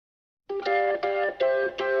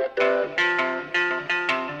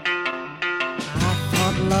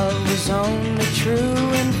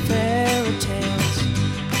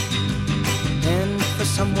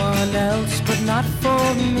not for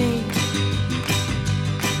me.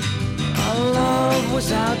 Our love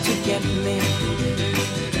was out to get me.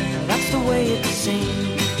 That's the way it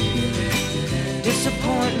seemed.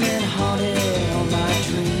 Disappointment haunted all my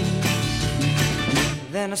dreams.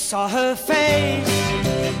 Then I saw her face.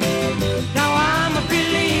 Now I'm a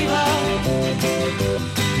believer.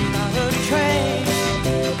 Not a trace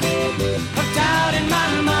of doubt in my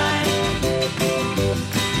mind.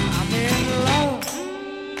 I'm in love.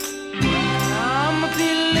 I'm a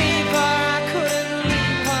believer. I couldn't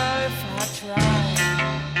leave her if I tried.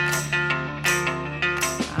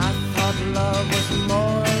 I thought love was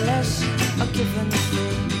more or less a given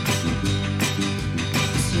thing.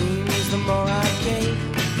 Seems the more I gave,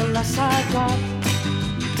 the less I got.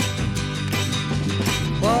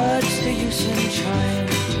 What's the use in trying?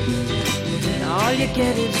 All you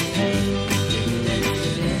get is pain.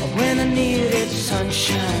 When I needed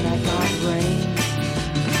sunshine, I got rain.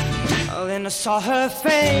 Oh, then I saw her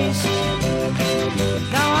face.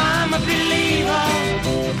 Now I'm a believer.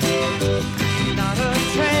 Not a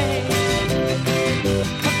trace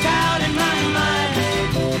of doubt in my mind.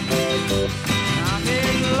 I'm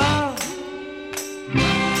in love.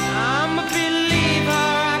 I'm a believer.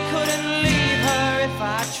 I couldn't leave her if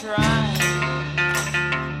I tried.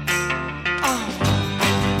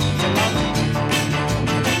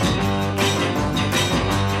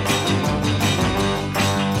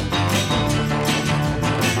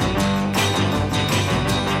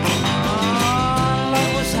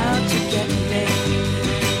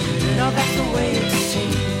 That's the way it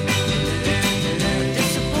seemed.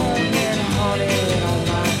 Disappointment haunted all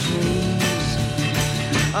my dreams.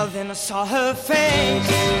 Oh, then I saw her face.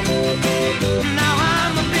 Now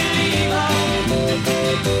I'm a believer.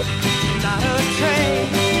 Not a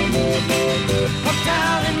trace of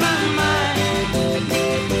doubt in my mind.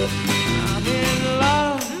 I'm in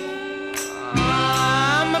love.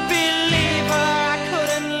 I'm a believer. I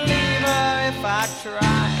couldn't leave her if I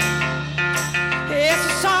tried. Yes,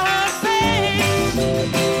 I saw her.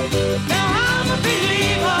 Now I'm a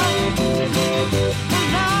believer. I'm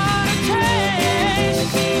not a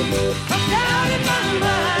trace of doubt in my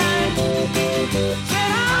mind.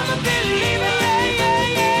 Said I'm a believer, yeah, yeah,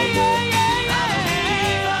 yeah, yeah, yeah,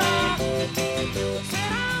 yeah. Said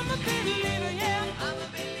I'm a believer, yeah, I'm a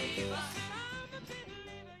believer.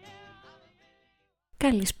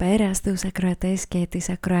 Καλησπέρα στους ακροατές και τις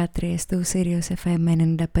ακροάτριες του Sirius FM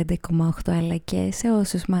 95,8 αλλά και σε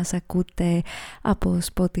όσους μας ακούτε από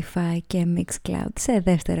Spotify και Mixcloud σε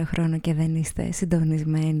δεύτερο χρόνο και δεν είστε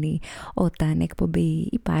συντονισμένοι όταν η εκπομπή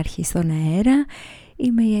υπάρχει στον αέρα.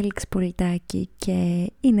 Είμαι η Έλιξ Πολιτάκη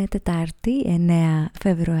και είναι Τετάρτη 9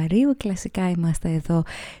 Φεβρουαρίου. Κλασικά είμαστε εδώ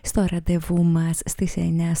στο ραντεβού μας στις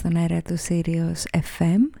 9 στον αέρα του Sirius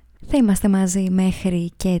FM. Θα είμαστε μαζί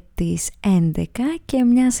μέχρι και τις 11 και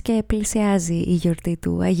μιας και πλησιάζει η γιορτή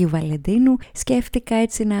του Αγίου Βαλεντίνου, σκέφτηκα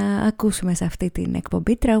έτσι να ακούσουμε σε αυτή την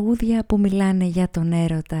εκπομπή τραγούδια που μιλάνε για τον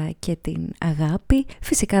έρωτα και την αγάπη.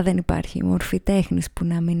 Φυσικά δεν υπάρχει μορφή τέχνης που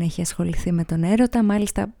να μην έχει ασχοληθεί με τον έρωτα,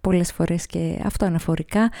 μάλιστα πολλές φορές και αυτό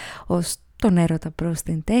αναφορικά ως τον έρωτα προς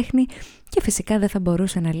την τέχνη, και φυσικά δεν θα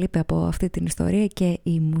μπορούσε να λείπει από αυτή την ιστορία και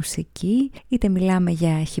η μουσική, είτε μιλάμε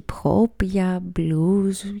για hip hop, για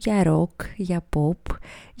blues, για rock, για pop,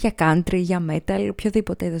 για country, για metal,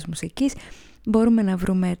 οποιοδήποτε είδος μουσικής. Μπορούμε να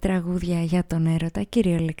βρούμε τραγούδια για τον έρωτα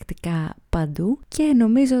κυριολεκτικά παντού και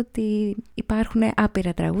νομίζω ότι υπάρχουν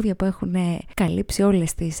άπειρα τραγούδια που έχουν καλύψει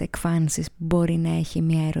όλες τις εκφάνσεις που μπορεί να έχει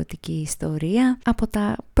μια ερωτική ιστορία, από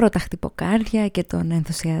τα πρώτα χτυποκάρδια και τον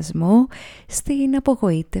ενθουσιασμό στην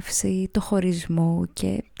απογοήτευση, το χωρισμό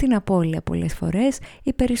και την απώλεια. Πολλές φορές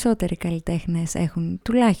οι περισσότεροι καλλιτέχνες έχουν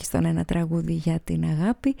τουλάχιστον ένα τραγούδι για την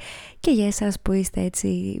αγάπη, και για εσάς που είστε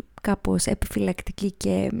έτσι κάπως επιφυλακτικοί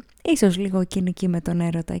και ίσως λίγο κοινικοί με τον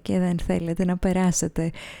έρωτα και δεν θέλετε να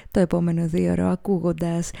περάσετε το επόμενο 2 ώρο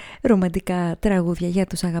ακούγοντας ρομαντικά τραγούδια για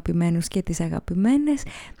τους αγαπημένους και τις αγαπημένες,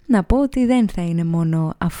 να πω ότι δεν θα είναι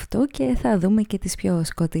μόνο αυτό και θα δούμε και τις πιο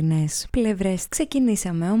σκοτεινές πλευρές.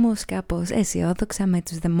 Ξεκινήσαμε όμως κάπως αισιόδοξα με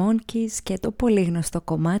τους The Monkees και το πολύ γνωστό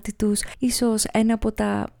κομμάτι τους, ίσως ένα από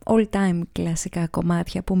τα all-time κλασικά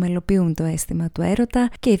κομμάτια που μελοποιούν το αίσθημα του έρωτα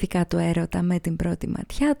και ειδικά του έρωτα με την πρώτη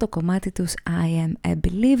ματιά, το κομμάτι τους I Am a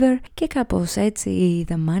Believer, και κάπως έτσι οι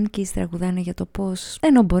The Monkees τραγουδάνε για το πώς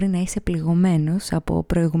ενώ μπορεί να είσαι πληγωμένος από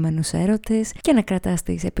προηγούμενους έρωτες και να κρατάς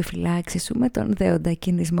τις επιφυλάξεις σου με τον δέοντα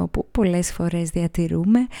κινησμό που πολλές φορές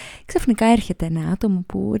διατηρούμε, ξαφνικά έρχεται ένα άτομο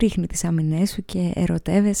που ρίχνει τις αμυνές σου και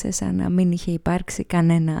ερωτεύεσαι σαν να μην είχε υπάρξει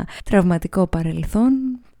κανένα τραυματικό παρελθόν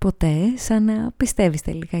ποτέ, σαν να πιστεύεις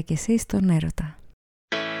τελικά κι εσύ στον έρωτα.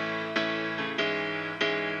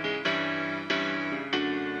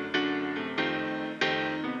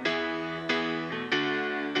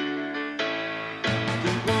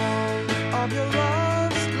 of your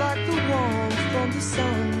love's like the warmth from the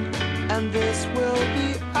sun, and this will be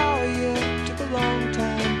our year. Took a long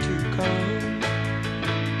time to come.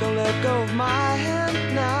 Don't let go of my hand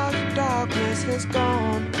now, the darkness has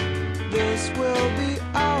gone. This will be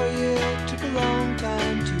our year. Took a long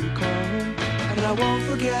time to come. And I won't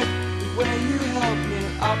forget the way you helped me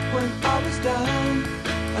up when I was down.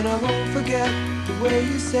 And I won't forget the way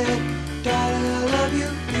you said, darling, I love you.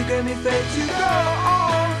 You gave me faith to go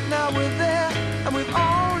on. Now we're there, and we've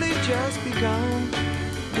only just begun.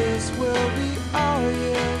 This will be our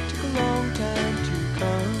year. Took a long time to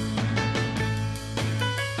come.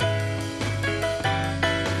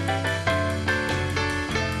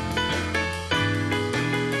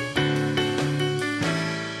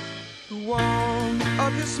 The warmth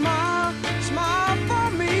of your smile, smile for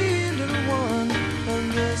me, little one. And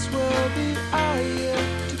this will be our year.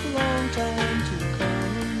 Took a long time to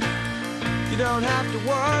come. You don't have to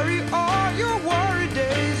worry, all your worry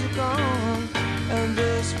days are gone. And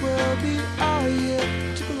this will be our year.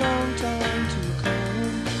 Took a long time to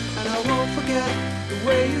come. And I won't forget the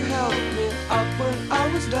way you helped me up when I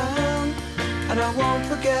was down. And I won't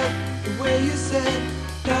forget the way you said,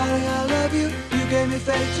 darling, I love you. You gave me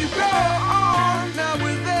faith to go on. Now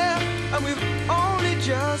we're there, and we've only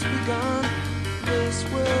just begun. This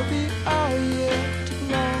will be our year. Took a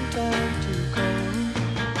long time to come.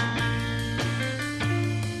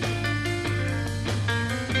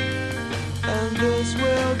 And this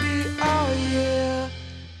will be our year.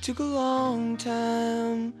 Took a long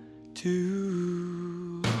time to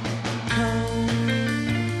come.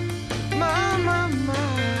 My, my, my.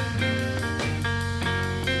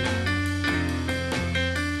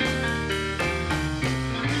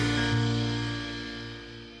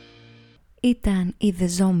 Ήταν οι The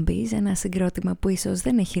Zombies, ένα συγκρότημα που ίσως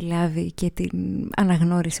δεν έχει λάβει και την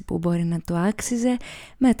αναγνώριση που μπορεί να του άξιζε,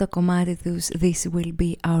 με το κομμάτι τους This Will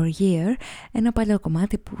Be Our Year, ένα παλιό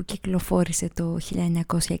κομμάτι που κυκλοφόρησε το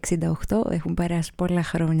 1968, έχουν περάσει πολλά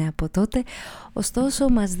χρόνια από τότε, ωστόσο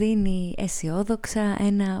μας δίνει αισιόδοξα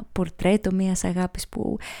ένα πορτρέτο μιας αγάπης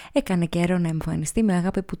που έκανε καιρό να εμφανιστεί, με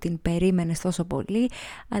αγάπη που την περίμενες τόσο πολύ,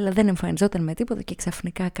 αλλά δεν εμφανιζόταν με τίποτα και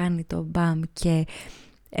ξαφνικά κάνει το μπαμ και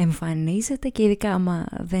εμφανίζεται, και ειδικά άμα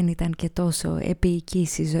δεν ήταν και τόσο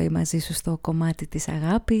επίοικης η ζωή μαζί σου στο κομμάτι της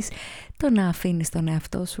αγάπης, το να αφήνεις τον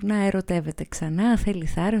εαυτό σου να ερωτεύεται ξανά θέλει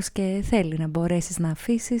θάρρος και θέλει να μπορέσεις να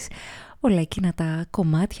αφήσεις όλα εκείνα τα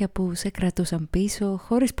κομμάτια που σε κρατούσαν πίσω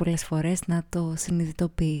χωρίς πολλές φορές να το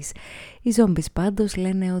συνειδητοποιείς. Οι Zombies πάντως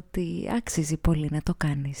λένε ότι άξιζει πολύ να το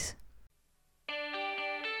κάνεις.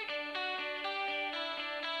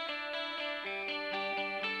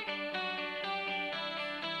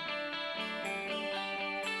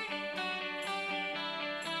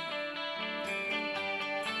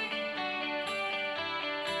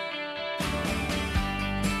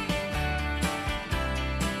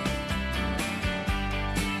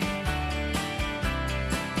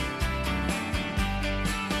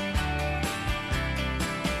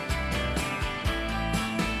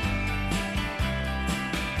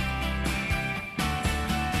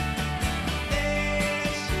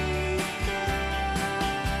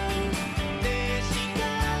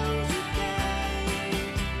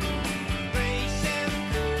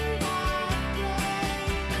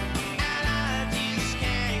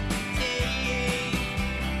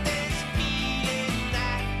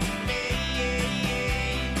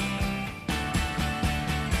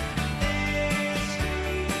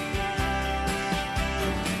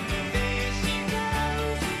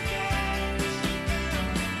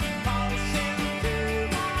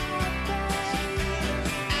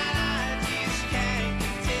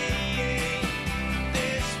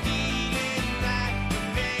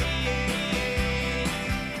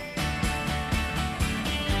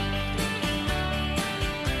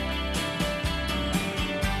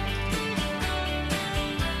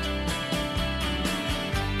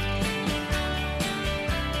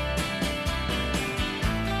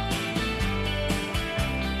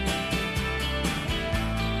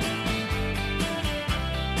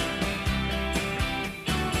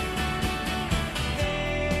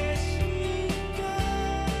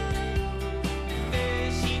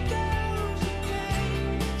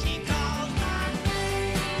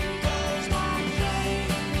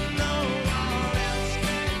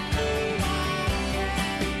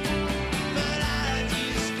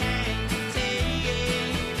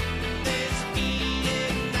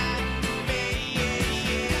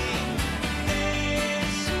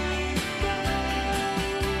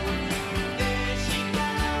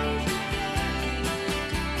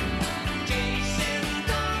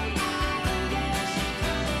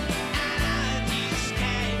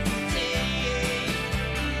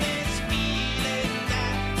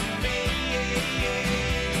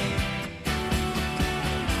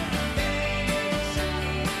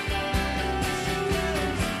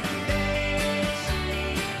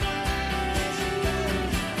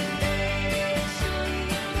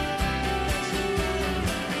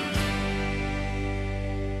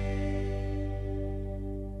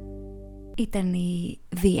 Ήταν οι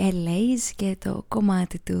The LA's και το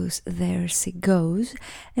κομμάτι τους There She Goes,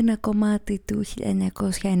 ένα κομμάτι του 1990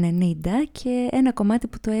 και ένα κομμάτι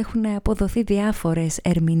που το έχουν αποδοθεί διάφορες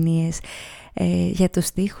ερμηνείες για τους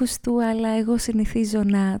στίχους του, αλλά εγώ συνηθίζω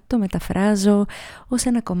να το μεταφράζω ως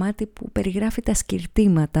ένα κομμάτι που περιγράφει τα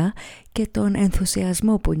σκυρτήματα και τον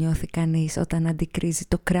ενθουσιασμό που νιώθει κανείς όταν αντικρίζει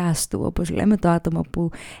το crush του, όπως λέμε, το άτομο που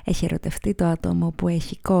έχει ερωτευτεί, το άτομο που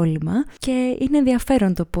έχει κόλλημα. Και είναι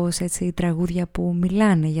ενδιαφέρον το πώς έτσι οι τραγούδια που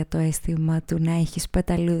μιλάνε για το αίσθημα του να έχεις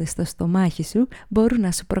πεταλούδες στο στομάχι σου μπορούν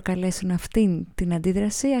να σου προκαλέσουν αυτήν την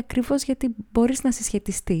αντίδραση, ακριβώς γιατί μπορείς να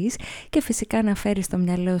συσχετιστείς και φυσικά να φέρεις στο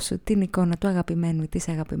μυαλό σου την εικόνα του αγαπημένου ή της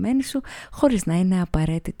αγαπημένης σου, χωρίς να είναι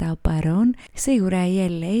απαραίτητα ο παρόν. Σίγουρα οι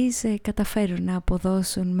LA's καταφέρουν να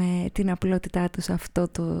αποδώσουν με την απλότητά τους αυτό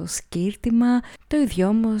το σκύρτημα. Το ίδιο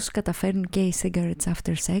όμως καταφέρνουν και οι Cigarettes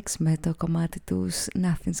After Sex με το κομμάτι τους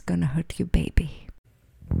Nothing's Gonna Hurt You Baby.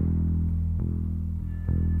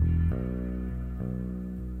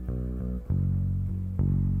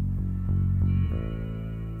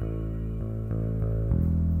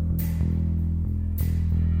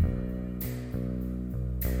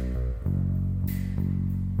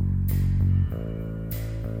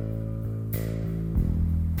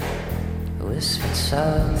 Whispered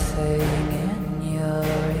something in your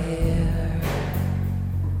ear.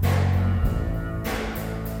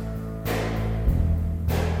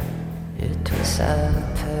 It was a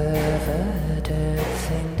perverted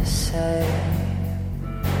thing to say,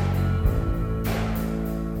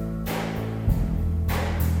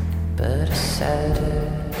 but I said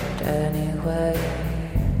it anyway.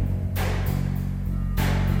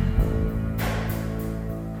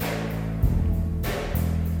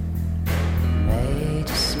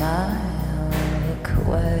 Smile, look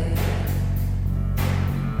away.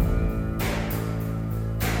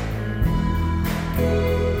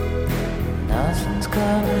 Nothing's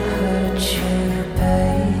gonna hurt you,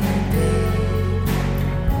 baby.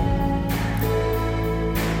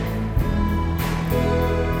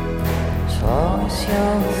 As long as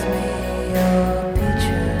you're with me, you'll be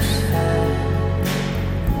just fine.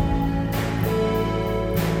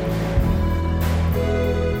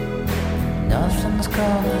 Nothing's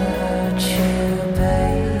gonna hurt you,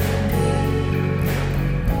 baby.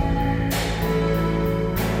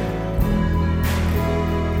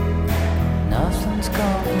 Nothing's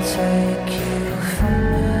gonna take you from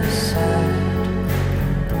my side.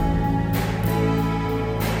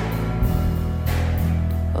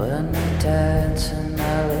 When we dance in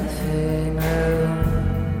my living room,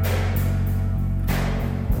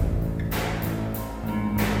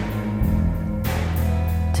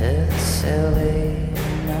 to the silly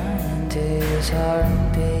 90s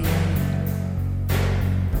R&B.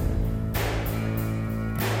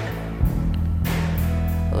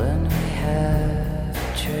 When we have a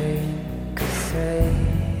drink or three,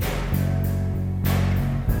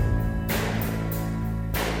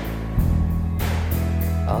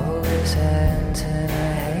 always ends in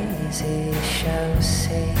a hazy show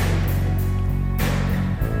scene.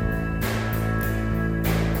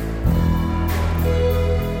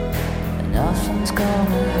 Nothing's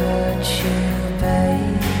gonna hurt you,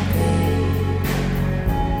 baby.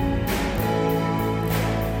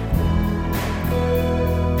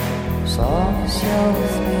 As long as you're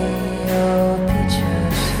with me, you'll be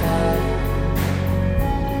just fine.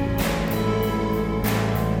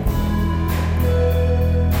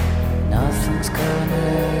 Nothing's gonna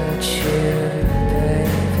hurt you,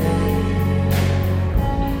 baby.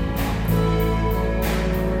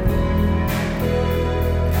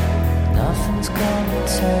 Nothing's gonna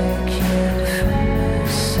take you from my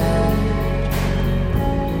side.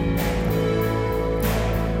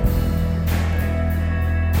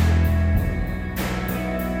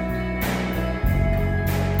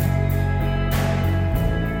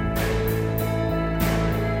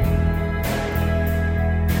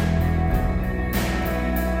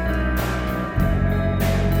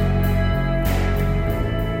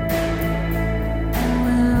 And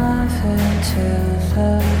we laugh into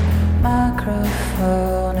the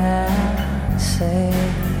microphone and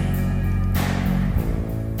sing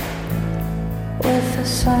with the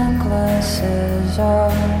sunglasses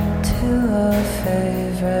on to a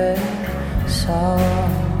favorite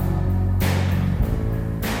song.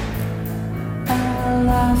 And we're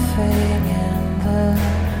laughing in the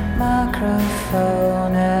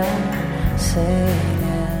microphone and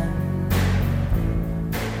singing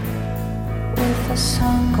with the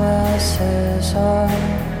sunglasses on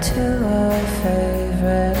to a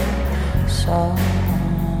favorite song.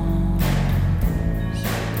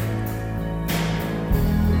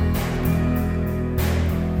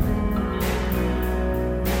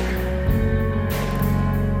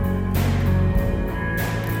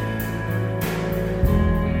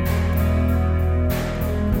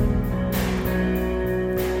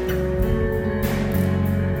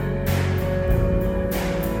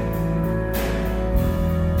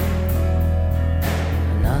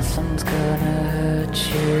 Nothing's gonna hurt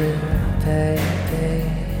you, baby.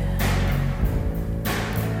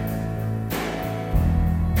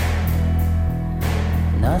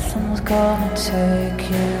 Nothing's gonna take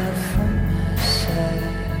you from my side.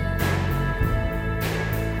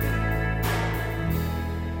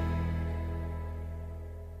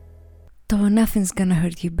 Το Nothing's Gonna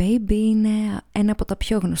Hurt You Baby είναι ένα από τα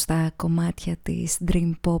πιο γνωστά κομμάτια της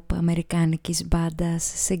dream pop αμερικάνικης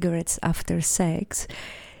μπάντας Cigarettes After Sex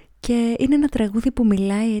και είναι ένα τραγούδι που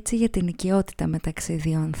μιλάει έτσι για την οικειότητα μεταξύ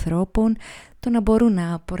δύο ανθρώπων, το να μπορούν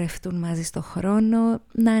να πορευτούν μαζί στο χρόνο,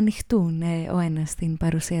 να ανοιχτούν ο ένας στην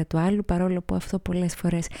παρουσία του άλλου, παρόλο που αυτό πολλές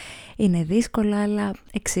φορές είναι δύσκολο, αλλά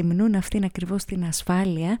εξυμνούν αυτήν ακριβώς την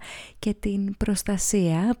ασφάλεια και την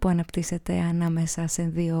προστασία που αναπτύσσεται ανάμεσα σε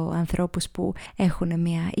δύο ανθρώπους που έχουν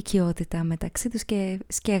μια οικειότητα μεταξύ τους και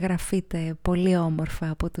σκιαγραφείται πολύ όμορφα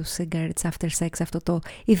από τους Cigarettes After Sex αυτό το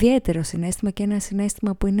ιδιαίτερο συναίσθημα και ένα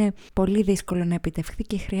συναίσθημα που είναι πολύ δύσκολο να επιτευχθεί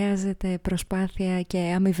και χρειάζεται προσπάθεια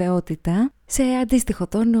και αμοιβαιότητα. Σε αντίστοιχο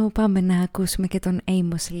τόνο πάμε να ακούσουμε και τον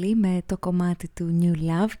Amos Lee με το κομμάτι του New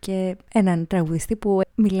Love και έναν τραγουδιστή που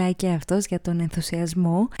μιλάει και αυτός για τον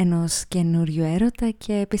ενθουσιασμό ενός καινούριου έρωτα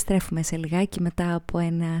και επιστρέφουμε σε λιγάκι μετά από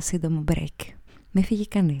ένα σύντομο break. Μη φύγει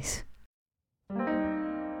κανείς.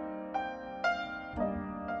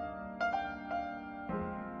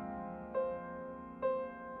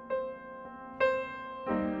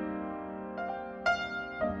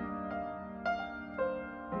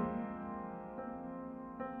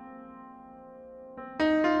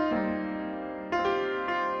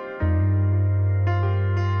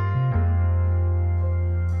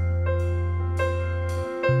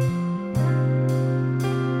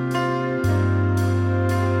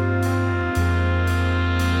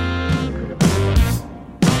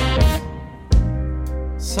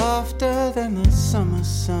 Softer than the summer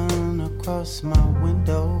sun across my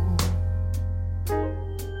window.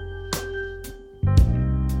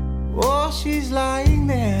 Oh, she's lying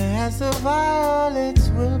there as the violets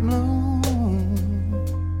will bloom.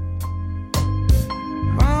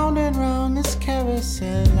 Round and round this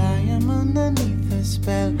carousel, I am underneath her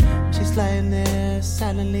spell. She's lying there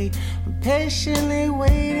silently, patiently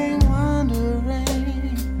waiting,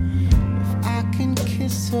 wondering if I can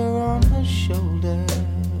kiss her on her shoulder.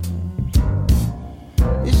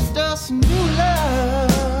 It's just new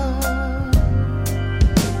love.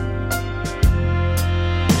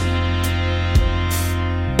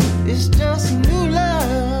 It's just new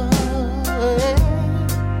love.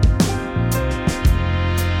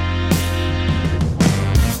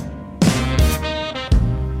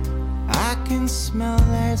 I can smell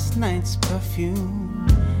last night's perfume,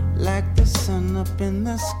 like the sun up in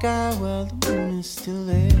the sky while the moon is still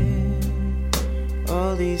there.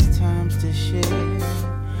 All these times to share,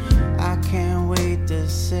 I can't wait to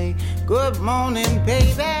say good morning,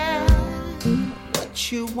 baby. What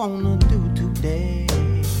you wanna do today?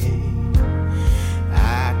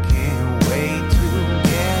 I can't wait to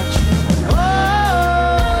get you. Oh,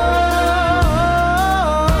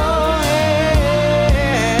 yeah.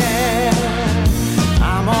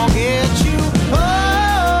 I'm gonna get you.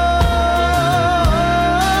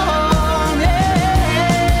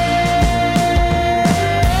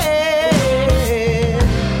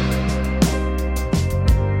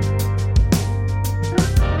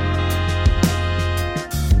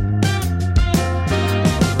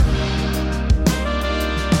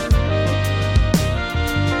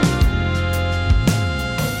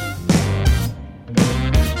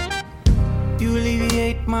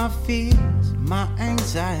 My fears, my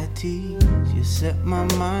anxieties, you set my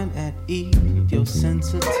mind at ease. Your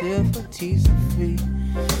sensitivities are free.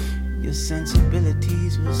 Your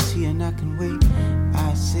sensibilities will see, and I can wait. I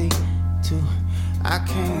say to, I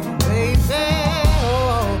can't wait.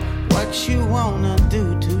 Oh, what you wanna do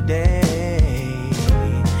today?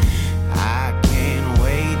 I can't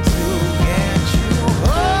wait to get you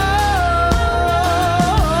home.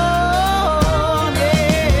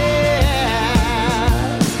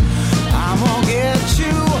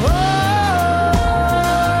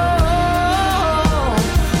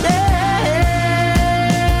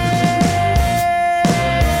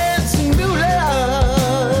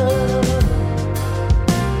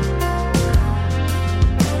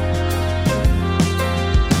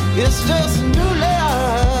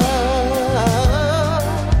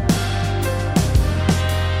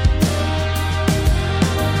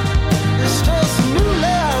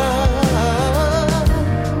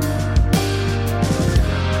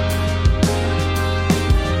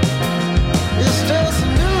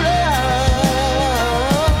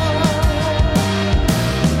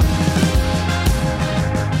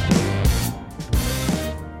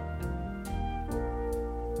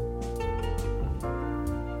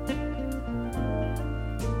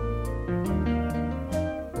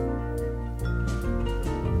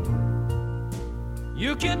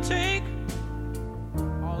 can take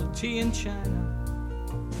all the tea in China,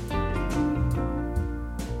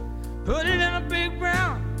 put it in a big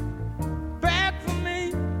brown bag for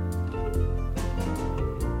me,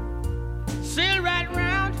 sail right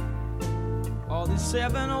round all the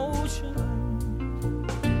 7 oceans,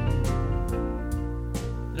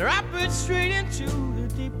 drop it straight into the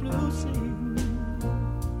deep blue sea.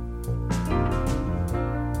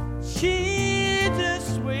 She's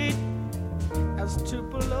as sweet as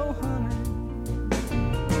Tupelo honey.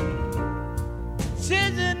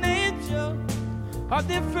 She's an angel of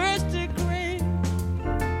the first degree.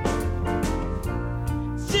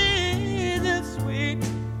 She's as sweet,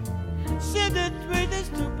 she's as sweet as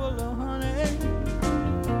Tupelo honey.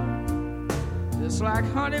 Just like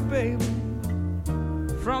honey, baby,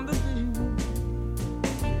 from the bee.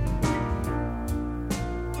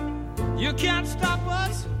 You can't stop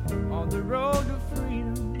us on the road to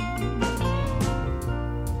freedom.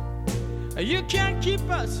 You can't keep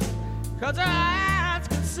us, 'cause our eyes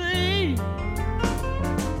can see.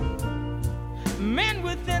 Men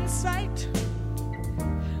within sight,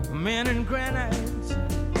 men in granite,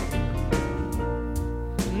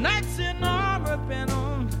 knights in armor bent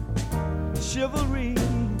on chivalry.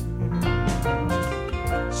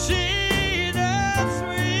 She's as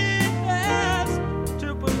sweet as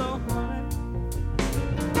Tupelo honey.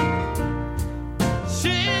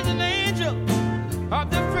 She's an angel of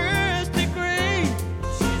the first degree.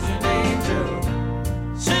 She's an angel.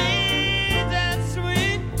 She's as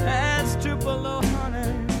sweet as Tupelo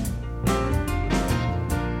honey.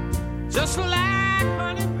 Just like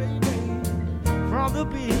honey, baby, from the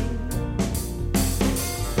bee.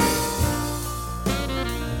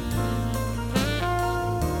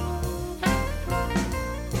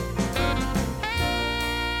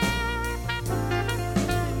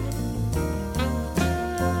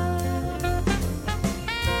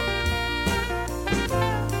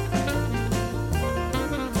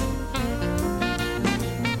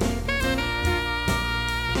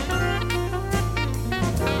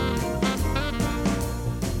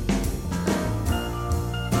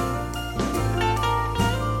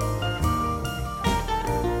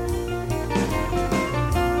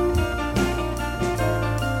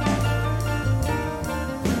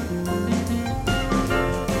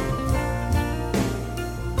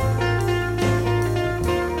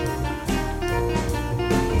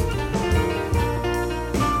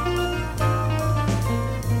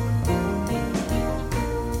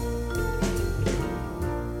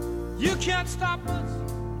 Can't stop us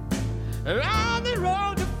on the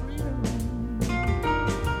road to freedom.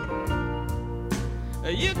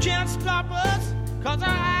 You can't stop us, 'cause our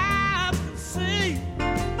eyes can see.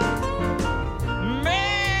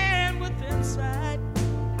 Man with insight,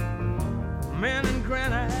 men in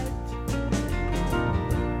granite,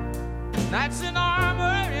 knights in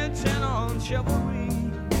armor intent on chivalry.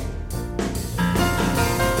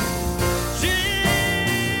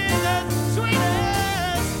 She's the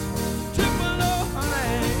sweetest Tupelo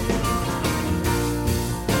honey.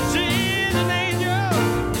 She's an angel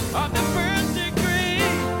of the first degree.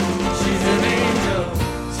 She's an angel.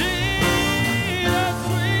 She's as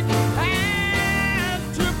sweet as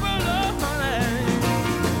Tupelo honey.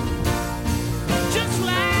 Just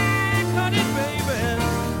like honey, baby,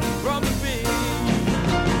 from the bee.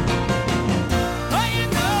 Oh, you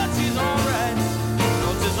know she's alright.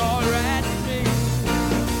 Oh, she's alright to me.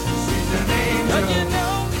 She's an angel.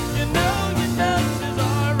 Oh, you know she's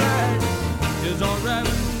alright. She's alright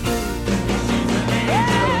with me. She's an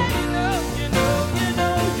angel.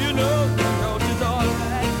 You know she's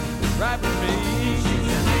alright. Right with me. She's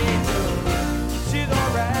an angel. She's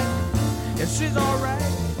alright. Yeah, she's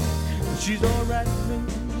alright. She's alright with me.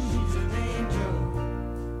 She's an angel.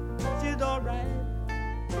 She's alright.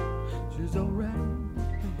 She's alright.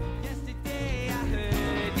 Yesterday I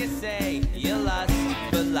heard you say you're lost,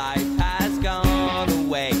 but life has gone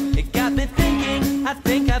away. It got me thinking, I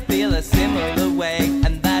think I feel a similar way,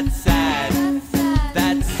 and that's sad.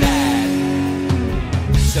 That's sad.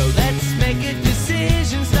 So let's make a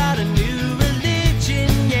decision, start a new religion.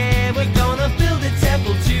 Yeah, we're gonna build a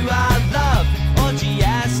temple to our love.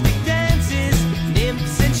 Orgiastic dances,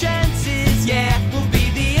 nymphs and chances. Yeah, we'll be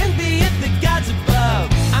the envy of the gods above.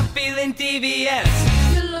 I'm feeling devious.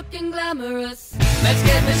 You're looking glamorous. Let's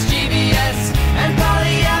get mischievous and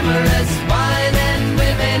polyamorous. Wine and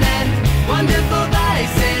women and wonderful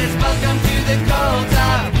vices. Welcome to the cult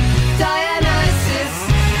of Dionysus.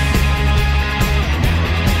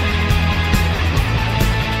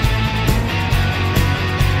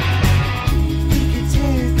 We could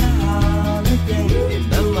take a holiday in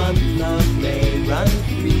the month of May. Run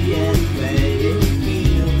free and play in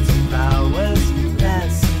me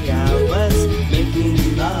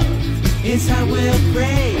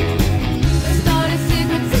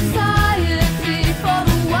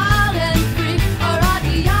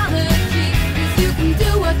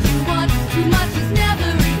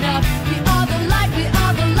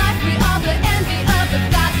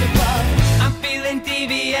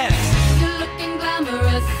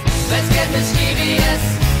mischievous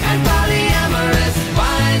and polyamorous,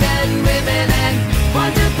 wine and women and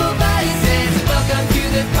wonderful vices. Welcome to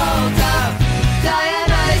the cult of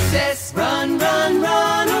Dionysus. Run, run,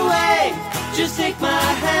 run away. Just take my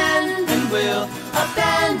hand and we'll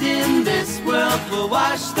abandon this world. We'll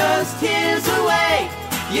wash those tears away.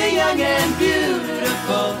 You're young and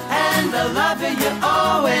beautiful, and I love you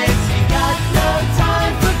always. You got no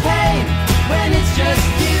time for pain when it's just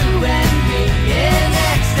you and me in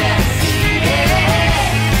ecstasy. Yeah.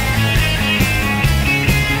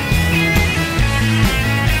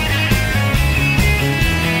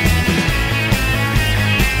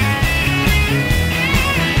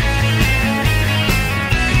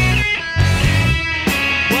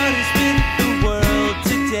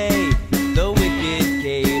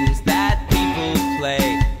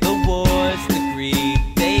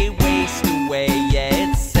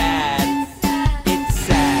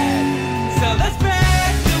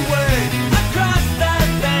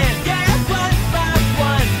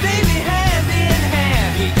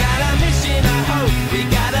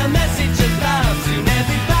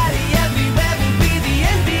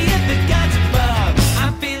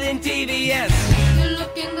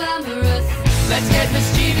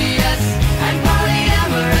 Mischievous and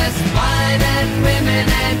polyamorous, wine and women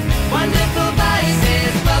and wonderful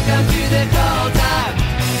vices. Welcome to the cult of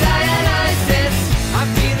Dionysus. I'm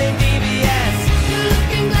feeling devious. You're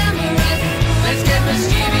looking glamorous. Let's get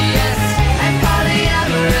mischievous and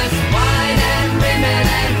polyamorous, wine and women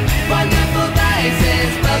and wonderful vices.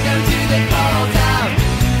 Welcome to the cult of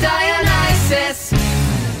Dionysus.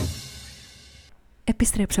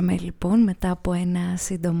 Επιστρέψαμε λοιπόν μετά από ένα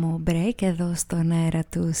σύντομο break εδώ στον αέρα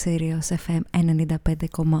του Sirius FM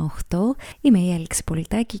 95,8. Είμαι η Έλξη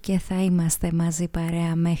Πολιτάκη και θα είμαστε μαζί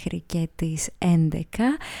παρέα μέχρι και τις 11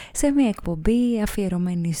 σε μια εκπομπή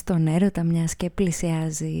αφιερωμένη στον έρωτα, μιας και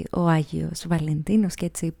πλησιάζει ο Άγιος Βαλεντίνος, και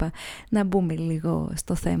έτσι είπα να μπούμε λίγο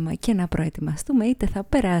στο θέμα και να προετοιμαστούμε. Είτε θα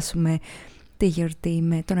περάσουμε τη γιορτή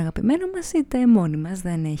με τον αγαπημένο μας είτε μόνοι μας,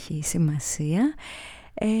 δεν έχει σημασία.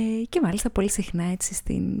 Και μάλιστα πολύ συχνά έτσι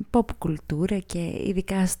στην pop κουλτούρα και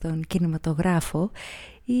ειδικά στον κινηματογράφο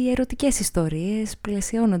οι ερωτικές ιστορίες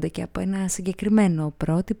πλαισιώνονται και από ένα συγκεκριμένο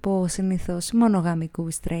πρότυπο, συνήθως μονογαμικού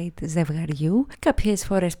straight ζευγαριού, κάποιες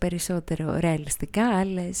φορές περισσότερο ρεαλιστικά,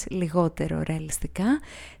 άλλες λιγότερο ρεαλιστικά.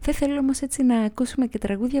 Θα ήθελα όμως έτσι να ακούσουμε και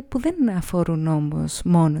τραγούδια που δεν αφορούν όμως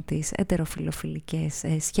μόνο τις ετεροφιλοφιλικές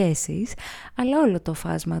σχέσεις, αλλά όλο το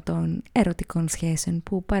φάσμα των ερωτικών σχέσεων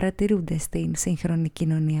που παρατηρούνται στην σύγχρονη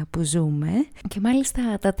κοινωνία που ζούμε. Και μάλιστα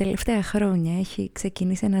τα τελευταία χρόνια έχει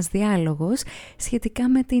ξεκινήσει ένας διάλογος σχετικά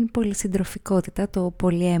με την πολυσυντροφικότητα, το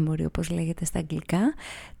πολυέμορι όπως λέγεται στα αγγλικά,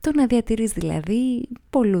 το να διατηρείς δηλαδή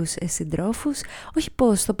πολλούς συντρόφους, όχι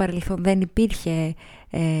πως στο παρελθόν δεν υπήρχε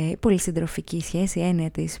πολυσυντροφική σχέση, έννοια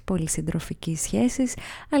της πολυσυντροφικής σχέσης,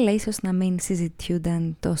 αλλά ίσως να μην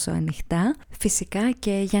συζητιούνταν τόσο ανοιχτά. Φυσικά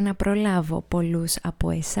και για να προλάβω πολλούς από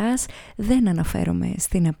εσάς δεν αναφέρομαι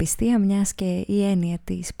στην απιστία, μιας και η έννοια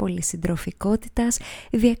της πολυσυντροφικότητας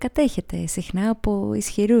διακατέχεται συχνά από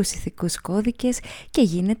ισχυρούς ηθικούς κώδικες και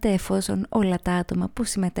γίνεται εφόσον όλα τα άτομα που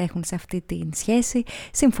συμμετέχουν σε αυτή τη σχέση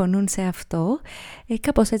συμφωνούν σε αυτό.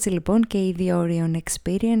 Κάπως έτσι λοιπόν και οι δύο Orion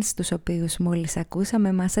Experience, τους οποίους μόλις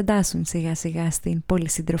ακούσαμε, μας εντάσσουν σιγά σιγά στην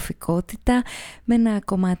πολυσυντροφικότητα με ένα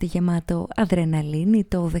κομμάτι γεμάτο αδρεναλίνη,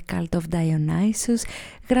 το The Cult of Dionysus,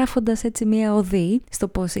 γράφοντας έτσι μια οδή στο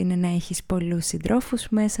πώς είναι να έχεις πολλούς συντρόφους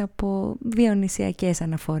μέσα από διονυσιακές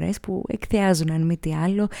αναφορές που εκθιάζουν αν μη τι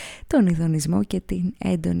άλλο τον ειδονισμό και την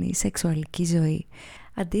έντονη σεξουαλική ζωή.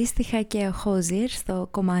 Αντίστοιχα και ο Χόζιερ στο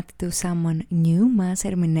κομμάτι του Someone New μας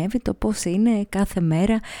ερμηνεύει το πώς είναι κάθε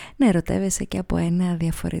μέρα να ερωτεύεσαι και από ένα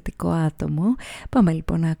διαφορετικό άτομο. Πάμε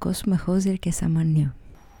λοιπόν να ακούσουμε Χόζιερ και Someone New.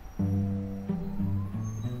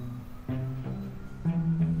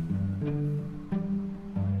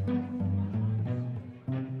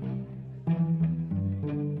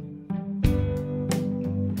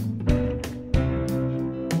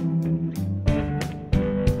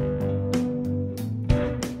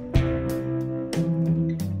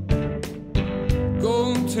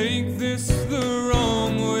 Take this the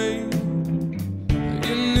wrong way.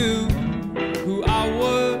 You knew who I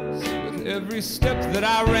was with every step that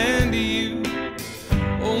I ran to you.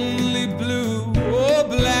 Only blue or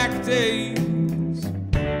black days,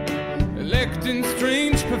 electing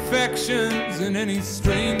strange perfections in any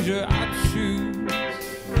stranger I choose.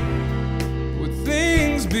 Would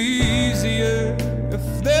things be easier if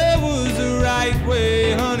there was a right way?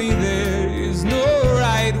 Honey, there is no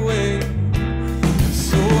right way.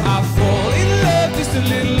 I fall in love just a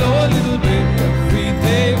little or a little bit every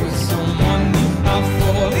day with someone new. I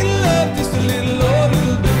fall in love just a little or a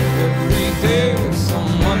little bit every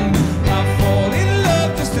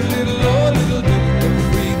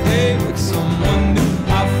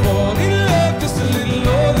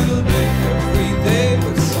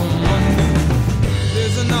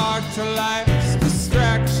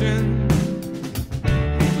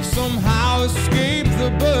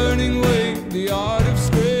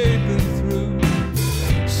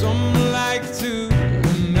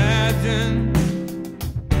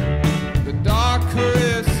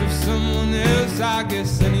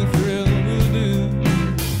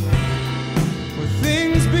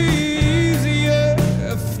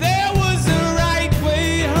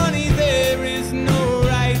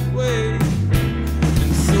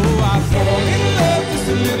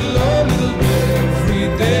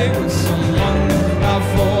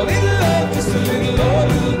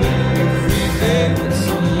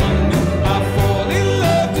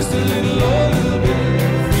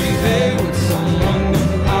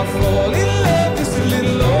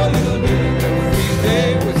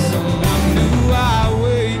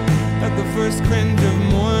first cringe of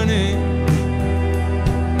morning,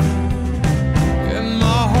 and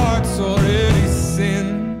my heart's already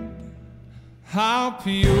sinned. How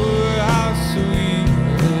pure, how sweet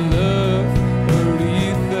the love,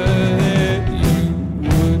 Aretha, that you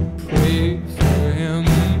would pray for him.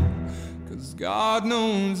 'Cause God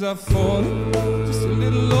knows I fall in love just a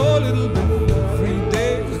little, oh, little bit every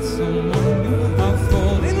day with someone new. I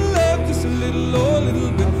fall in love just a little, oh,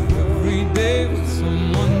 little bit every day with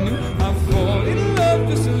someone new. I fall in love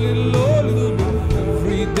just a little, oh, little bit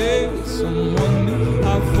every day with someone new.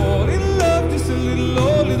 I fall in love just a little,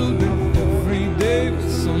 oh, little bit every day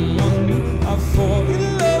with someone new. I fall in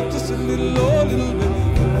love just a little, oh, little bit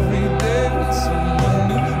every day with someone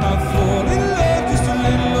new. I fall in love just a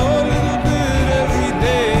little, oh, little bit every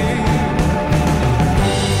day.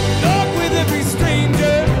 Talk with every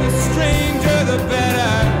stranger, the stranger the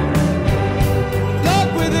better. Talk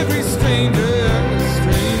with every stranger, the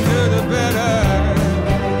stranger the better.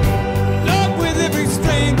 Talk with every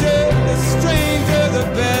stranger, the stranger the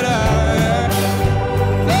better.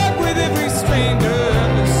 Talk with every stranger,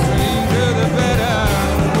 the stranger the better.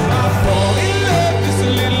 I fall in love just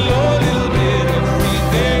a little, oh, little bit every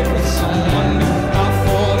day with someone new. I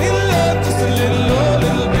fall in love just a little, oh,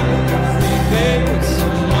 little bit every day with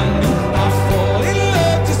someone new. I fall in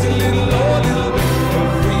love just a little, oh, little bit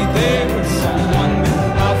every day with someone new.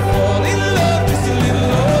 I fall in love just a little,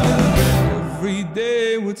 oh, little bit every day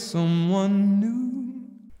with someone new.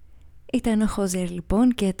 Ήταν ο Χόζερ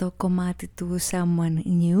λοιπόν και το κομμάτι του Someone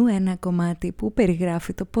New, ένα κομμάτι που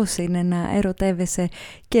περιγράφει το πώς είναι να ερωτεύεσαι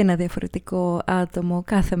και ένα διαφορετικό άτομο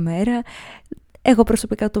κάθε μέρα. Εγώ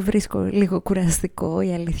προσωπικά το βρίσκω λίγο κουραστικό,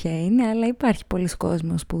 η αλήθεια είναι, αλλά υπάρχει πολλοί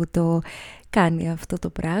κόσμος που το κάνει αυτό το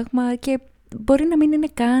πράγμα και μπορεί να μην είναι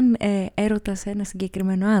καν έρωτας σε ένα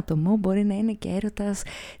συγκεκριμένο άτομο, μπορεί να είναι και έρωτας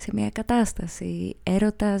σε μια κατάσταση,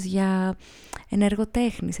 έρωτας για ένα έργο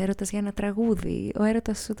τέχνης, έρωτας για ένα τραγούδι. Ο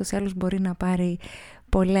έρωτας ούτως ή άλλως μπορεί να πάρει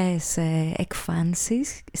πολλές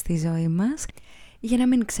εκφάνσεις στη ζωή μας. Για να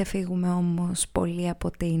μην ξεφύγουμε όμως πολύ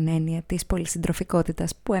από την έννοια της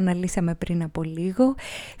πολυσυντροφικότητας που αναλύσαμε πριν από λίγο,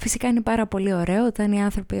 φυσικά είναι πάρα πολύ ωραίο όταν οι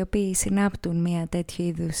άνθρωποι οι οποίοι συνάπτουν μια τέτοιου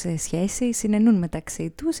είδους σχέση συνενούν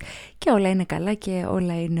μεταξύ τους και όλα είναι καλά και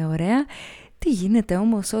όλα είναι ωραία. Τι γίνεται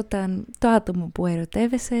όμως όταν το άτομο που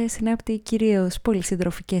ερωτεύεσαι συνάπτει κυρίως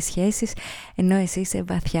πολυσυντροφικές σχέσεις ενώ εσύ είσαι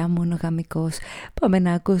βαθιά μονογαμικός? Πάμε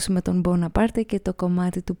να ακούσουμε τον Bonaparte και το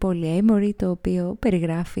κομμάτι του Polyamory, το οποίο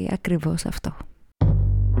περιγράφει ακριβώς αυτό.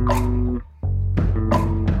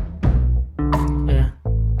 Yeah.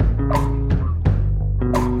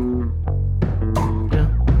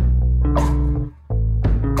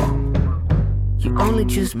 You only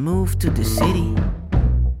just moved to the city,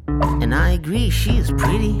 and I agree she is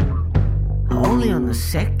pretty. Only on the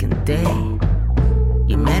second day,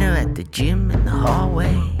 you met her at the gym in the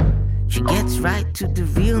hallway. She gets right to the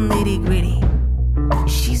real nitty-gritty.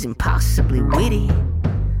 She's impossibly witty.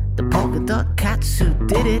 The polka dot catsuit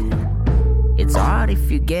did it. It's art if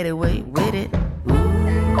you get away with it.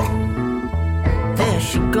 Ooh, there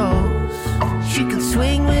she goes. She can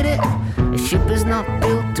swing with it. A ship is not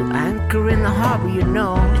built to anchor in the harbor, you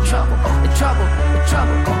know. The trouble, the trouble, the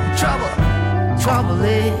trouble, the trouble. Trouble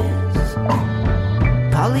is,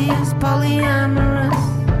 Polly is polyamorous.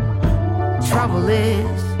 Trouble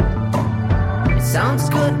is, it sounds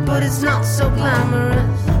good but it's not so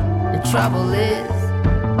glamorous. The trouble is,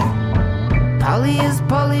 Polly is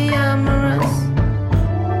polyamorous.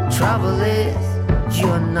 Trouble is,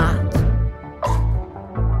 you're not.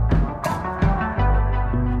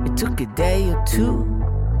 It took a day or two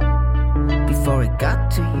before it got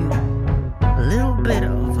to you. A little bit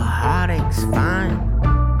of a heartache's fine,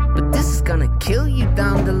 but this is gonna kill you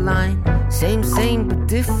down the line. Same, same, but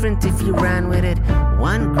different if you ran with it.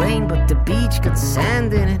 One grain, but the beach got sand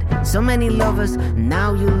in it. So many lovers, now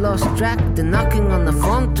you lost track. They're knocking on the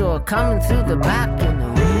front door, coming through the back, you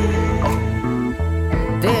know.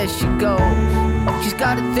 There she goes, she's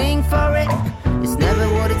got a thing for it. It's never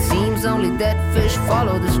what it seems, only dead fish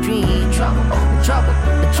follow the stream. Trouble, the trouble,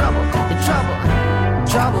 the trouble, the trouble.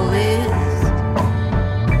 Trouble is,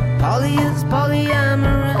 Polly is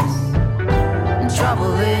polyamorous. And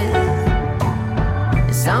trouble is,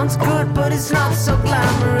 it sounds good, but it's not so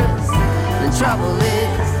glamorous. The trouble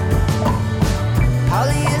is,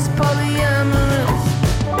 Polly is polyamorous.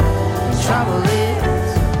 The trouble is,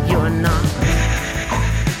 you're not.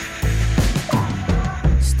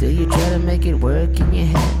 Still you try to make it work in your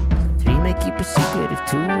head. 3 may keep a secret if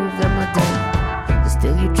 2 of them are dead.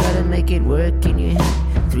 Still you try to make it work in your head.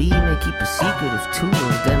 3 may keep a secret if 2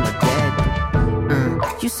 of them are dead.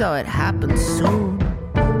 You saw it happen soon.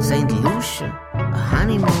 St. Lucia, a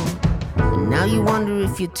honeymoon. And now you wonder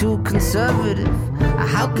if you're too conservative.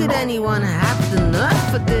 How could anyone have the nerve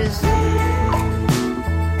for this?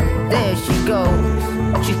 There she goes,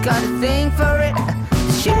 she's got a thing for it.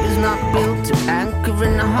 The ship is not built to anchor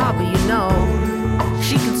in the harbor, you know.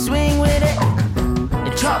 She can swing with it.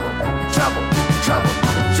 The trouble, trouble, trouble,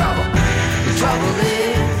 trouble. The trouble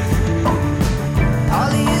is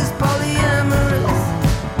Polly is polyamorous.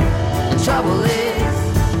 The trouble is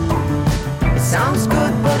it sounds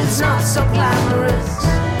good but it's not so glamorous.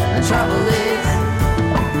 The trouble is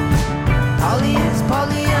Polly is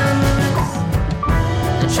polyamorous.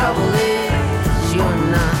 The trouble is you're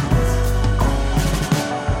not.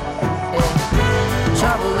 The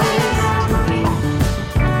trouble is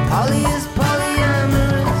Polly is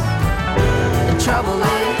polyamorous. The trouble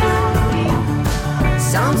is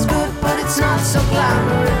sounds good but it's not so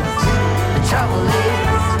glamorous. The trouble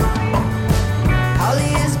is Polly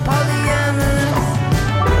is polyamorous.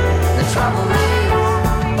 The trouble is,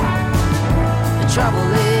 the trouble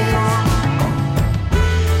is,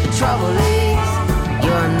 the trouble is,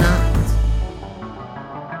 you're not.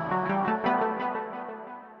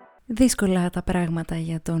 Δύσκολα τα πράγματα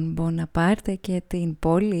για τον Μποναπάρτε και την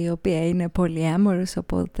πόλη, η οποία είναι πολυάμορος,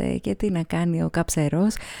 οπότε και τι να κάνει ο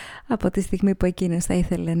καψερός από τη στιγμή που εκείνος θα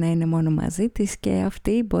ήθελε να είναι μόνο μαζί της και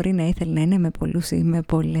αυτή μπορεί να ήθελε να είναι με πολλούς ή με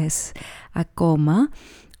πολλές ακόμα.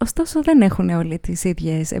 Ωστόσο δεν έχουν όλοι τις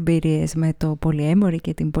ίδιες εμπειρίες με το πολυέμορι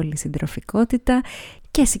και την πολυσυντροφικότητα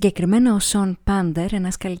και συγκεκριμένα ο Σον Πάντερ,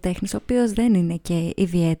 ένας καλλιτέχνης ο οποίος δεν είναι και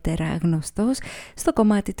ιδιαίτερα γνωστός, στο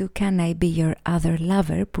κομμάτι του Can I Be Your Other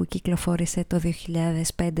Lover που κυκλοφόρησε το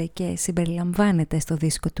 2005 και συμπεριλαμβάνεται στο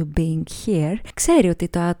δίσκο του Being Here, ξέρει ότι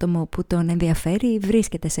το άτομο που τον ενδιαφέρει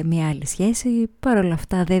βρίσκεται σε μια άλλη σχέση, παρόλα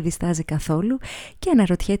αυτά δεν διστάζει καθόλου και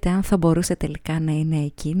αναρωτιέται αν θα μπορούσε τελικά να είναι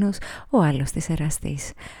εκείνος ο άλλος της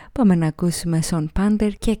εραστής. Πάμε να ακούσουμε Σον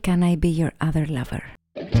Πάντερ και Can I Be Your Other Lover.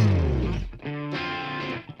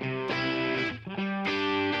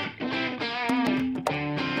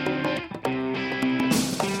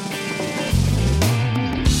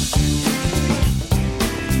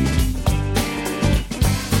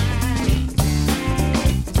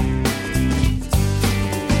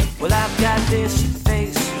 Well, I've got this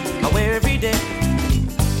face I wear every day.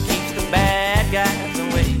 It keeps the bad guys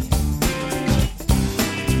away.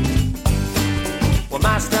 Well,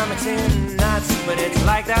 my stomach's in knots, but it's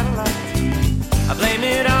like that a lot. I blame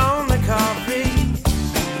it on the coffee.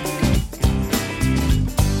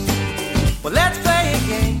 Well, let's play a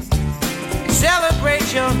game. Celebrate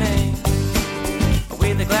your name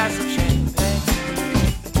with a glass of champagne.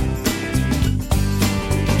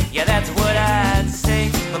 Yeah, that's what I'd say,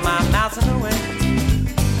 but my mouth's in the way.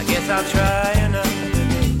 I guess I'll try another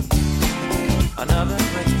day, another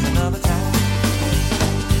place, another time.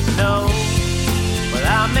 No, but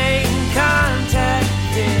I'll make contact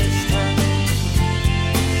this time,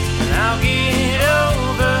 and I'll get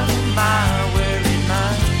over my worried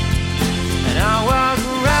mind, and I'll walk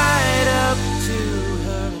right up to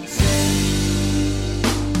her and say,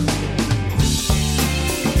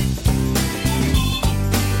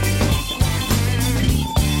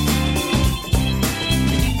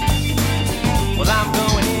 well, I'm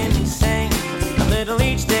going insane a little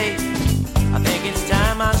each day. I think it's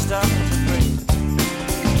time I start to pray.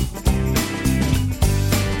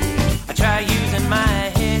 I try using my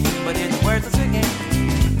head, but it's worthless again.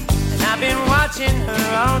 And I've been watching her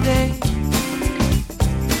all day.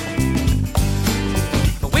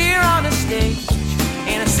 But we're on a stage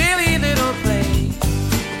in a silly little play.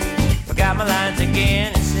 Forgot my lines again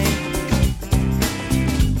and sing.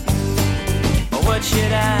 But what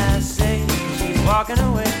should I say? She's walking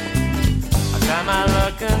away. I'll try my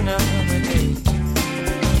luck another day,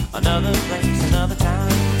 another place, another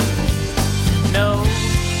time. No,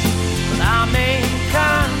 but I'll make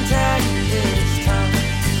contact this time,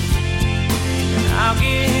 and I'll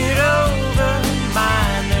get over my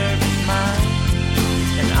nervous mind,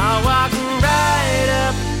 and I'll walk right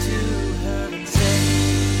up to her and say,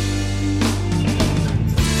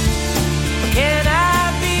 can I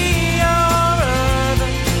be your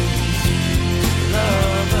other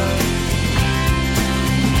lover?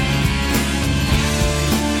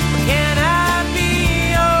 Can I be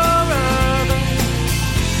your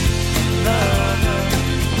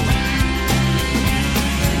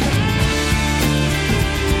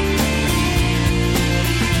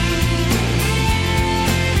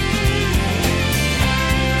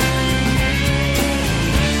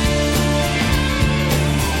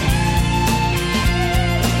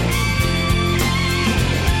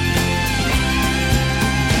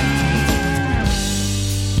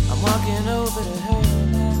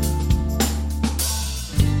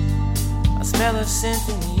smell of scent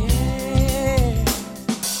in the air.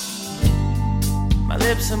 My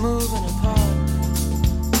lips are moving apart,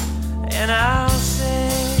 and I'll say,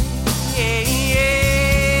 yeah, yeah.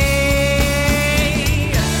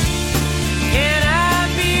 Can I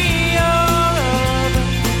be your lover,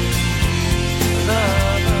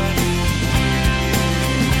 lover?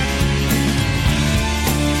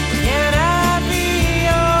 Can I be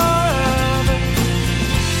your lover,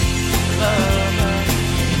 lover?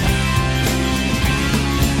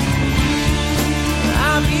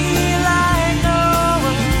 I'll be like no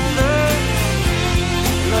other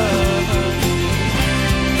lover.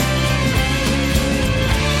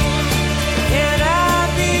 Can I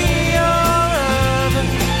be your lover,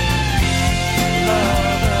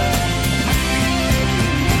 lover?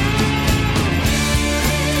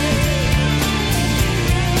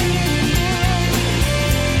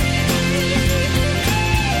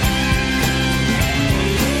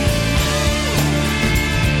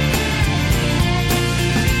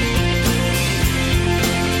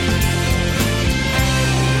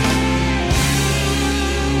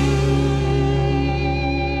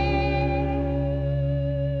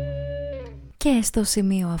 Και στο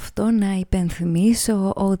σημείο αυτό να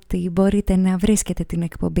υπενθυμίσω ότι μπορείτε να βρίσκετε την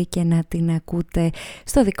εκπομπή και να την ακούτε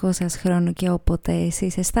στο δικό σας χρόνο και όποτε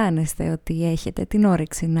εσείς αισθάνεστε ότι έχετε την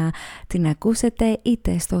όρεξη να την ακούσετε,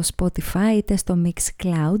 είτε στο Spotify είτε στο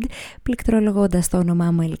Mixcloud, πληκτρολογώντας το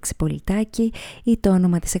όνομά μου Έλεξη Πολιτάκη ή το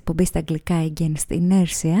όνομα της εκπομπής στα αγγλικά Against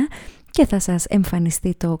Inertia, και θα σας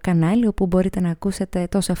εμφανιστεί το κανάλι όπου μπορείτε να ακούσετε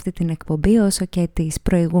τόσο αυτή την εκπομπή όσο και τις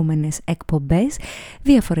προηγούμενες εκπομπές.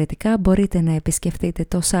 Διαφορετικά μπορείτε να επισκεφτείτε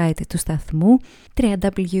το site του σταθμού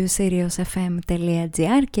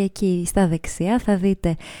www.siriusfm.gr και εκεί στα δεξιά θα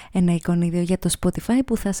δείτε ένα εικονίδιο για το Spotify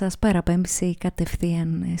που θα σας παραπέμψει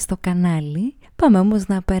κατευθείαν στο κανάλι. Πάμε όμως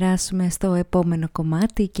να περάσουμε στο επόμενο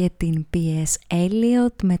κομμάτι και την P.S.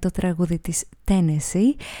 Eliot με το τραγούδι της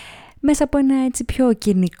Tennessee, μέσα από ένα έτσι πιο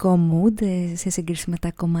κοινικό mood σε σύγκριση με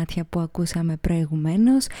τα κομμάτια που ακούσαμε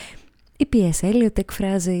προηγουμένως. Η P.S. Eliot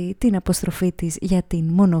εκφράζει την αποστροφή της για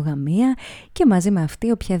την μονογαμία και μαζί με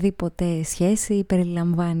αυτή οποιαδήποτε σχέση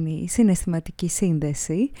περιλαμβάνει συναισθηματική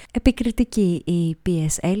σύνδεση. Επικριτική η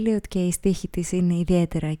P.S. Eliot και η στίχη της είναι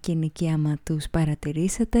ιδιαίτερα κοινική άμα τους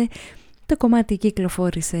παρατηρήσετε. Το κομμάτι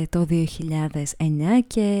κυκλοφόρησε το 2009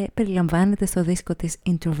 και περιλαμβάνεται στο δίσκο της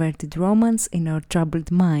Introverted Romance in Our Troubled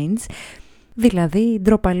Minds, δηλαδή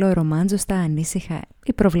ντροπαλό ρομάντζο στα ανήσυχα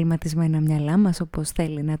ή προβληματισμένα μυαλά μας, όπως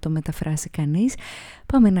θέλει να το μεταφράσει κανείς.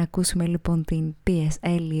 Πάμε να ακούσουμε λοιπόν την P.S.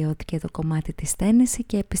 Eliot και το κομμάτι της Tennessee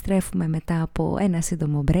και επιστρέφουμε μετά από ένα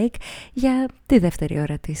σύντομο break για τη δεύτερη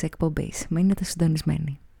ώρα της εκπομπής. Μείνετε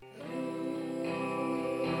συντονισμένοι.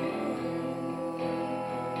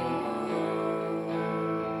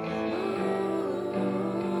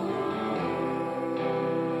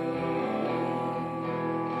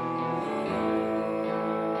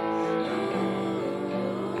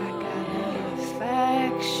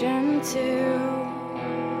 To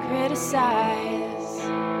criticize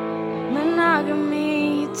monogamy,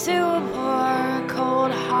 to abhor a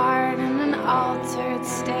cold heart and an altered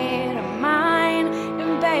state of mind.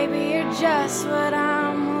 And baby, you're just what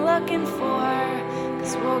I'm looking for,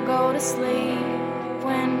 'cause we'll go to sleep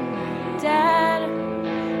when we're dead,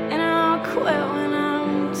 and I'll quit when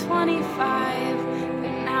I'm 25,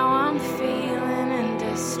 but now I'm feeling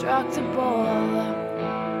indestructible,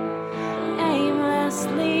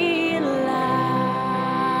 aimlessly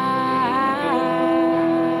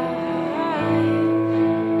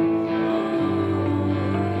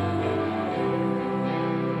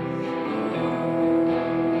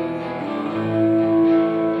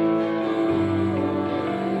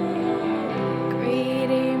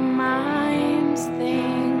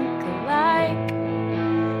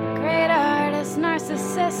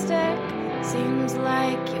seems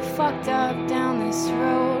like you fucked up down this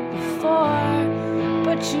road before,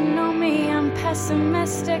 but you know me, I'm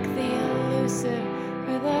pessimistic, the elusive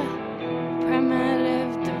or the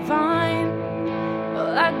primitive divine.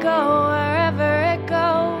 Well, I go wherever it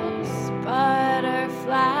goes,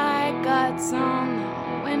 butterfly guts on the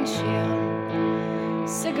windshield,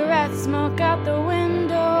 cigarette smoke out the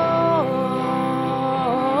window.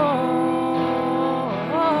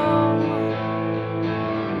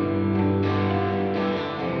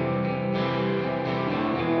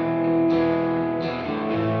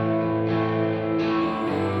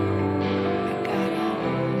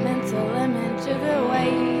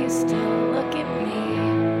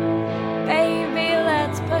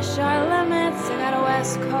 Our limits. I got a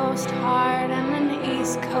West Coast heart and an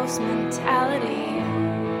East Coast mentality.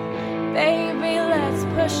 Baby, let's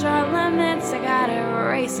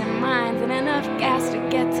racing minds and enough gas to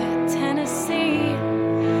get to Tennessee.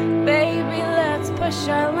 Baby, let's push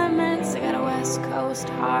our limits. I got a West Coast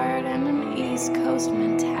heart and an East Coast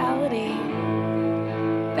mentality.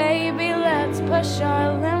 Baby, let's push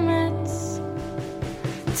our limits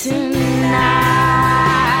tonight.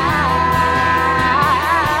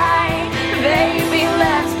 Baby,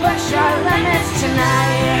 let's push our limits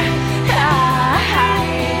tonight.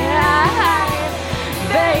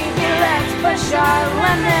 Baby, let's push our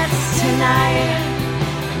limits tonight.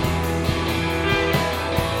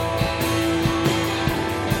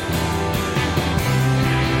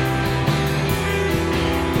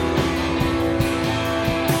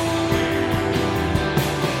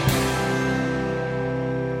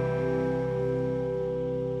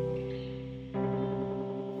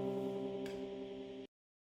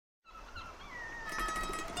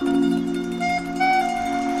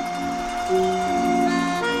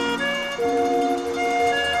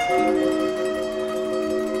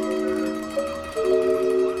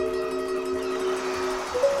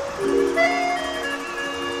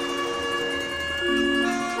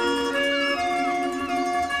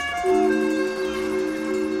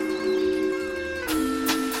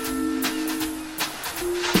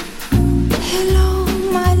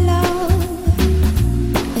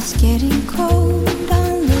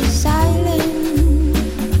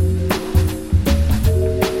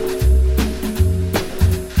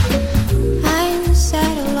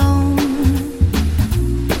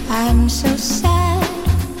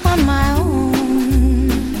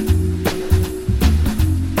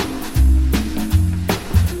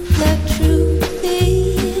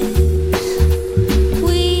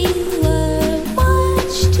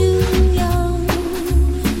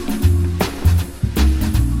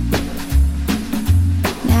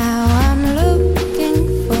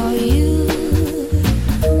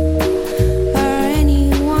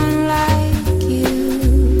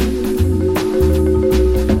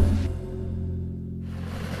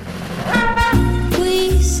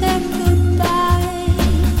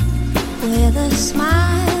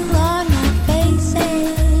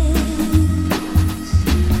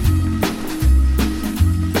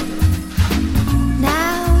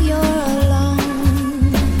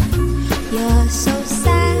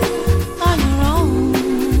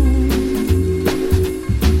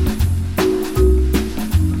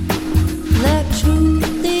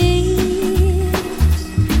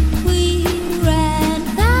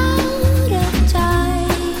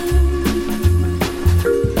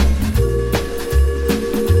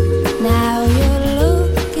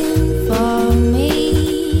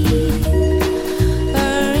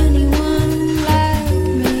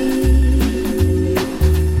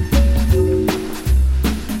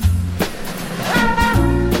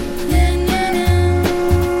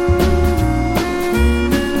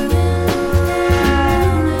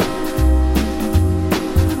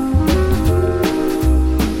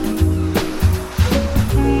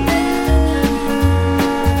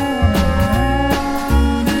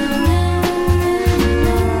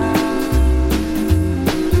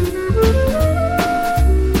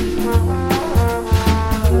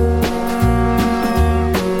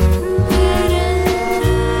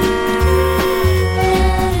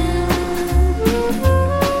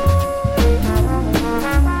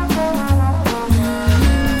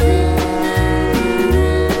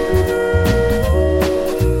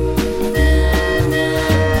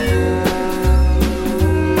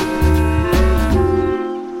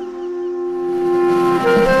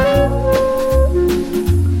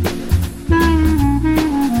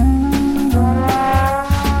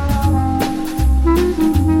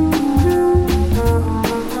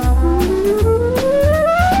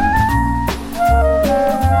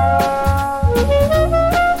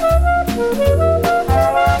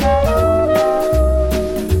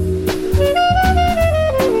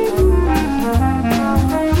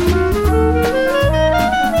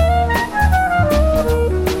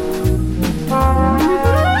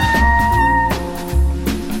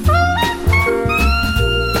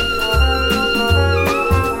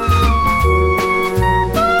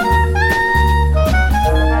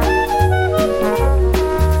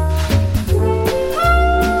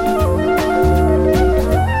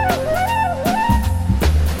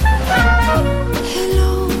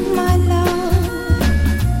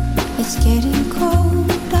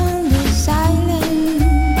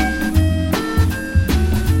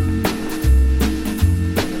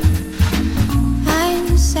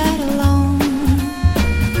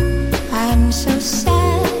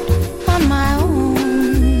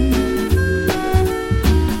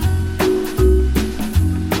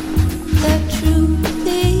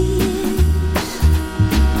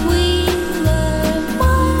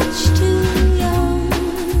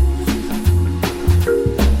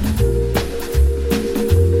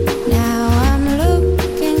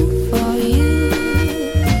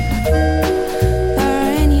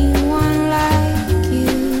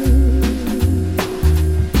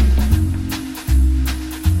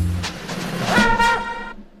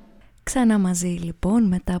 Ξανά μαζί λοιπόν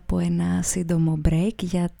μετά από ένα σύντομο break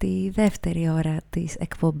για τη δεύτερη ώρα της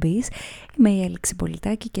εκπομπής. Είμαι η Έλεξη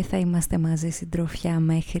Πολιτάκη και θα είμαστε μαζί συντροφιά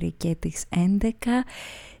μέχρι και τις 11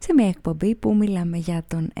 σε μια εκπομπή που μιλάμε για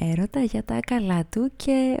τον έρωτα, για τα καλά του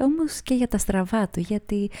και όμως και για τα στραβά του,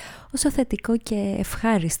 γιατί όσο θετικό και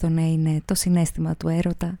ευχάριστο να είναι το συναίσθημα του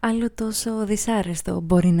έρωτα, άλλο τόσο δυσάρεστο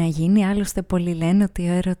μπορεί να γίνει. Άλλωστε πολλοί λένε ότι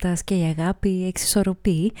ο έρωτας και η αγάπη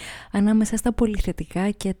εξισορροπεί ανάμεσα στα πολύ θετικά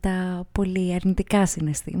και τα πολύ αρνητικά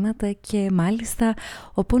συναισθήματα και μάλιστα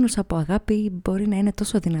ο πόνος από αγάπη μπορεί να είναι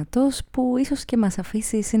τόσο δυνατός που ίσως και μας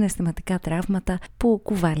αφήσει συναισθηματικά τραύματα που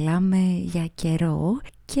κουβαλάμε για καιρό.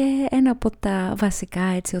 Και ένα από τα βασικά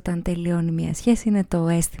έτσι όταν τελειώνει μια σχέση είναι το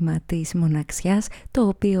αίσθημα της μοναξιάς, το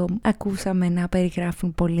οποίο ακούσαμε να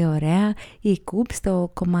περιγράφουν πολύ ωραία οι Coops,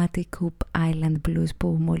 το κομμάτι Coop Island Blues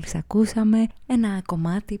που μόλις ακούσαμε. Ένα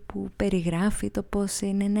κομμάτι που περιγράφει το πώς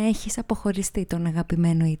είναι να έχεις αποχωριστεί τον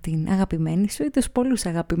αγαπημένο ή την αγαπημένη σου ή τους πολλούς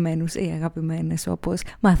αγαπημένους ή αγαπημένες όπως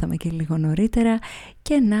μάθαμε και λίγο νωρίτερα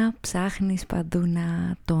και να ψάχνεις παντού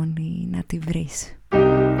να τόνει να τη βρεις.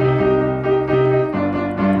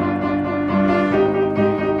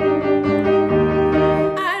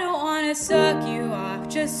 Suck you off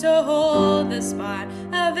just to hold the spot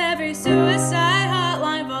of every suicide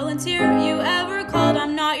hotline volunteer you ever called.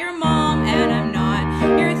 I'm not your mom and I'm not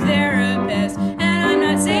your therapist and I'm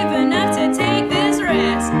not safe enough to take this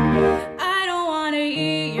risk. I don't want to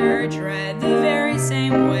eat your dread the very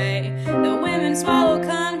same way that women swallow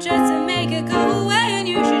cum just to make it go away, and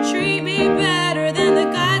you should treat me better than the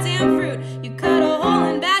goddamn fruit you cut a hole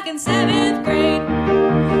in back in 7th grade.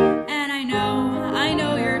 And I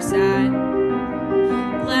know you're sad.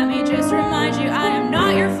 Let me just remind you, I am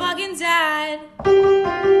not your fucking dad.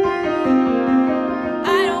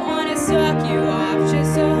 I don't want to suck you off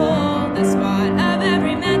just to hold the spot of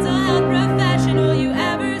every mental health professional you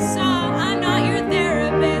ever saw. I'm not your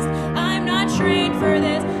therapist, I'm not trained for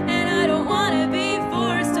this, and I don't want to be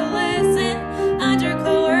forced to listen under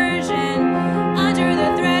coercion, under the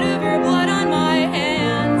threat of your blood on my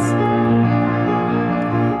hands.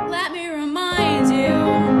 Let me remind you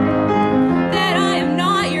that I am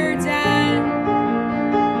not your dad.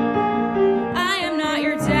 I am not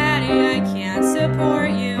your daddy, I can't support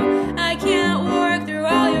you. I can't work through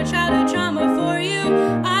all your childhood trauma for you.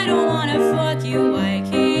 I don't want to fuck you like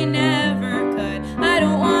he never could. I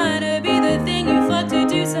don't want to be the thing you fuck to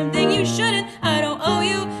do something you shouldn't. I don't owe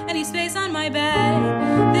you any space on my bed.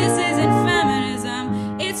 This isn't feminism,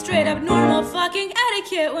 it's straight up normal fucking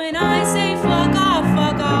etiquette when I say fuck off,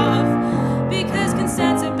 fuck off. Because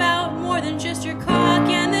consent's about more than just your cock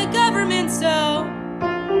and the government, so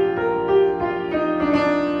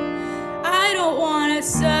I don't want to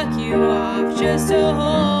suck you off just to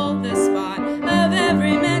hold the spot of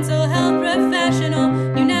every mental health professional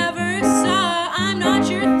you never saw. I'm not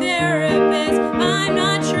your therapist, I'm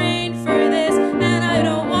not trained for this, and I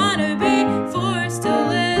don't want to be forced to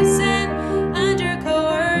listen under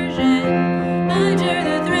coercion, under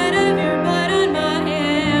the threat of your blood on my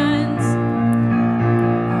hands.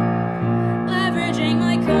 Leveraging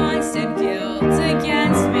my constant guilt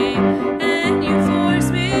against me, and you force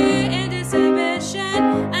me into submission,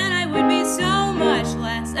 and I would be so much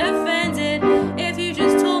less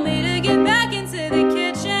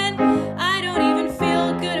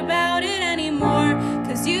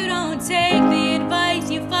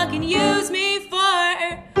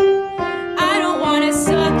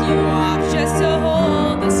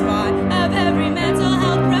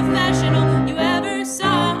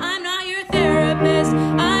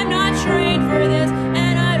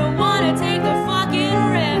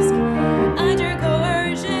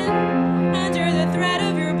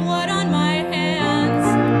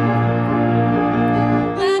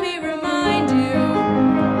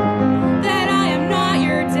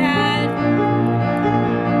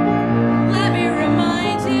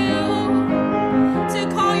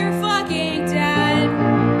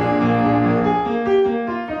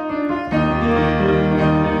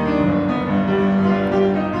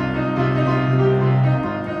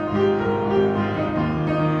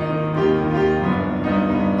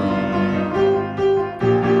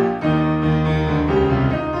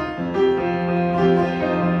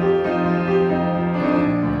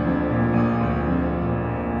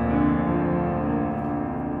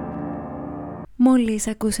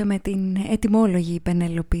μόλις ακούσαμε την ετοιμόλογη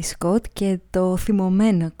Πενέλοπη Σκοτ και το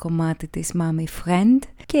θυμωμένο κομμάτι της Mommy Friend,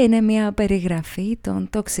 και είναι μια περιγραφή των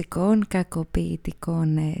τοξικών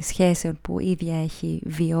κακοποιητικών σχέσεων που η ίδια έχει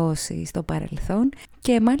βιώσει στο παρελθόν,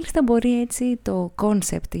 και μάλιστα μπορεί έτσι το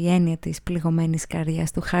κόνσεπτ, η έννοια της πληγωμένης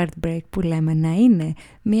καρδιάς, του heartbreak που λέμε, να είναι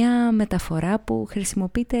μια μεταφορά που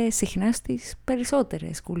χρησιμοποιείται συχνά στις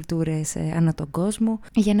περισσότερες κουλτούρες ανά τον κόσμο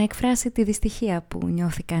για να εκφράσει τη δυστυχία που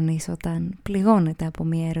νιώθει κανείς όταν πληγώνεται από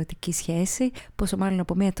μια ερωτική σχέση, πόσο μάλλον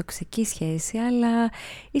από μια τοξική σχέση, αλλά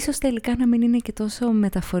ίσως τελικά να μην είναι και τόσο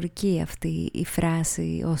μεταφορική αυτή η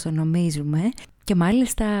φράση όσο νομίζουμε. Και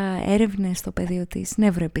μάλιστα έρευνες στο πεδίο της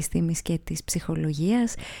νευροεπιστήμης και της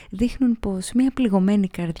ψυχολογίας δείχνουν πως μια πληγωμένη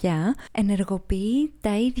καρδιά ενεργοποιεί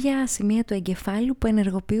τα ίδια σημεία του εγκεφάλου που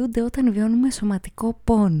ενεργοποιούνται όταν βιώνουμε σωματικό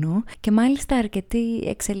πόνο, και μάλιστα αρκετοί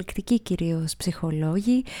εξελικτικοί κυρίως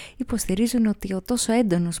ψυχολόγοι υποστηρίζουν ότι ο τόσο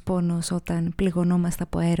έντονος πόνος όταν πληγωνόμαστε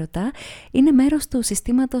από έρωτα είναι μέρος του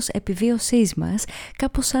συστήματος επιβίωσής μας,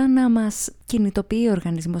 κάπως σαν να μας κινητοποιεί ο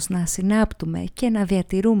οργανισμός να συνάπτουμε και να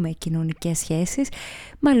διατηρούμε κοινωνικές σχέσεις,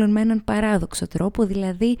 μάλλον με έναν παράδοξο τρόπο,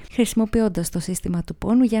 δηλαδή χρησιμοποιώντας το σύστημα του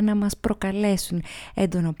πόνου για να μας προκαλέσουν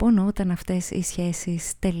έντονο πόνο όταν αυτές οι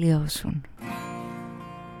σχέσεις τελειώσουν.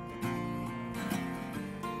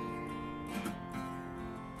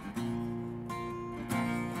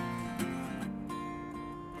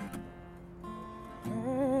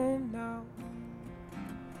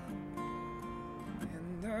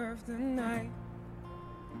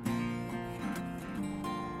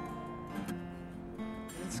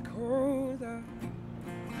 Colder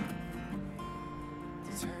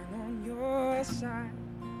to turn on your side,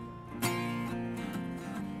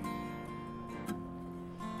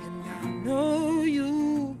 and I know you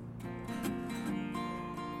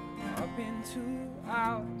up in 2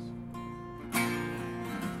 hours.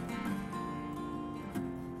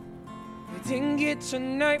 We didn't get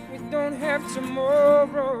tonight, we don't have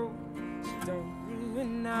tomorrow, so don't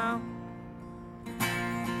ruin now.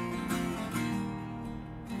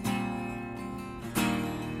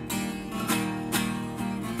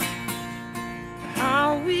 How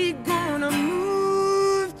we gonna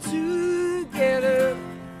move together?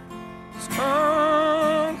 Just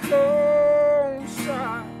come closer.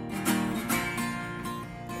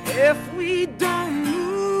 If we don't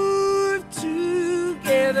move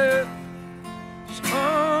together, just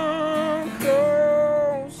come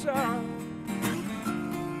closer.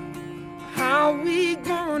 How we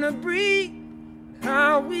gonna breathe?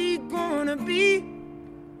 How we gonna be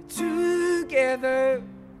together?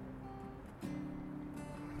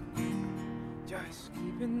 Just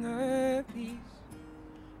keeping the peace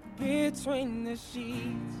between the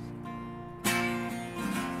sheets,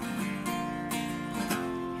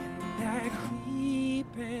 and that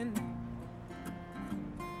creeping,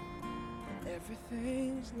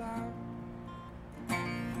 everything's loud.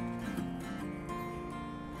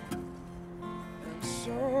 I'm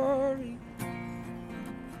sorry,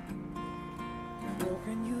 I've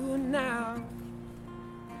broken you now.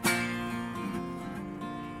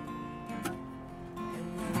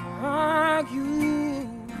 Argue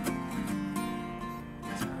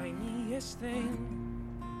the tiniest thing.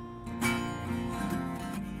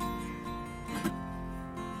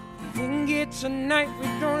 We didn't get tonight, we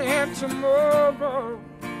don't have tomorrow.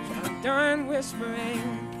 So I'm done whispering,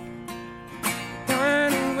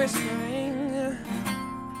 done whispering.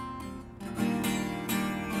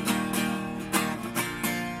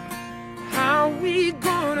 How we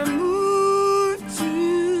gonna move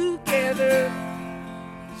together?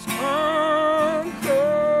 Come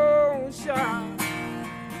closer.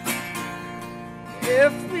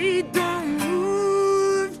 If we don't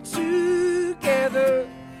move together,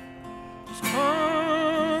 just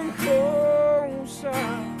come closer.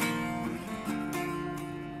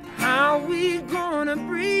 How we gonna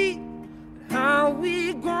breathe? How we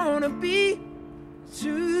gonna be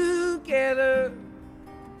together?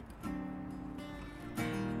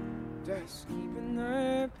 Just keeping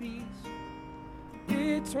the peace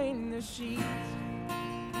between the sheets.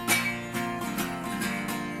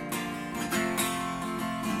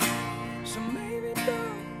 So maybe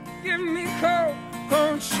don't give me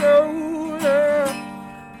cold shoulder.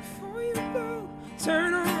 Before you go,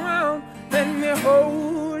 turn around, let me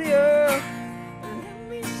hold you, and let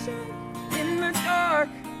me sit in the dark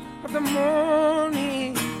of the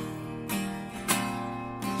morning.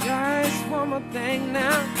 Just one more thing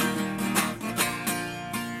now.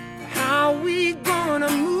 How we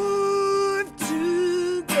gonna move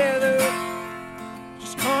together?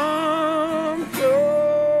 Just come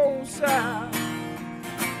closer.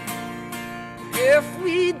 If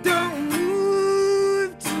we don't move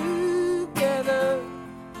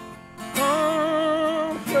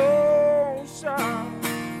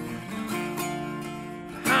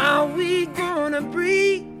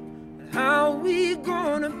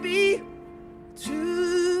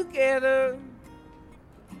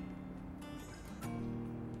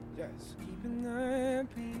Just keeping the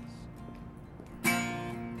peace.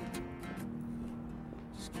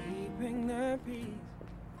 Just keeping the peace.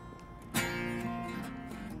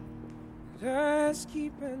 Just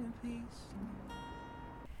keeping the peace.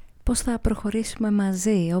 Πώς θα προχωρήσουμε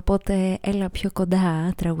μαζί, οπότε έλα πιο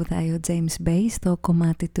κοντά, τραγουδάει ο James Bay στο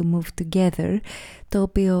κομμάτι του Move Together, το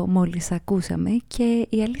οποίο μόλις ακούσαμε, και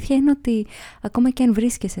η αλήθεια είναι ότι ακόμα και αν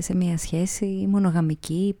βρίσκεσαι σε μια σχέση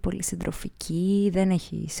μονογαμική, πολυσυντροφική, δεν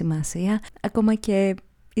έχει σημασία, ακόμα και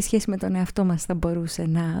η σχέση με τον εαυτό μας θα μπορούσε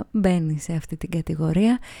να μπαίνει σε αυτή την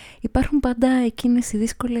κατηγορία, υπάρχουν πάντα εκείνες οι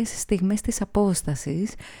δύσκολες στιγμές της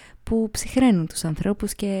απόστασης που ψυχραίνουν τους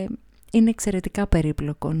ανθρώπους και είναι εξαιρετικά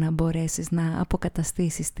περίπλοκο να μπορέσεις να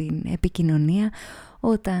αποκαταστήσεις την επικοινωνία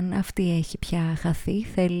όταν αυτή έχει πια χαθεί.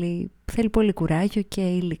 Θέλει πολύ κουράγιο και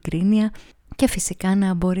ειλικρίνεια και φυσικά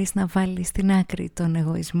να μπορείς να βάλεις στην άκρη τον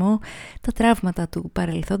εγωισμό, τα τραύματα του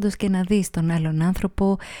παρελθόντος και να δεις τον άλλον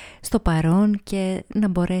άνθρωπο στο παρόν και να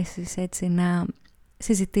μπορέσεις έτσι να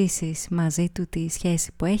συζητήσεις μαζί του τη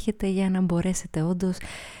σχέση που έχετε για να μπορέσετε όντως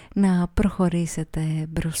να προχωρήσετε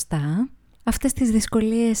μπροστά. Αυτές τις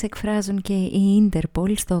δυσκολίες εκφράζουν και η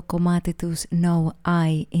Interpol στο κομμάτι τους No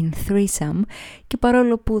I in Threesome, και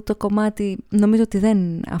παρόλο που το κομμάτι νομίζω ότι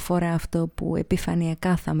δεν αφορά αυτό που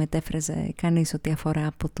επιφανειακά θα μετέφραζε κανείς ότι αφορά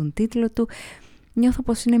από τον τίτλο του, νιώθω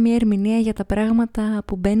πως είναι μια ερμηνεία για τα πράγματα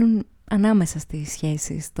που μπαίνουν ανάμεσα στις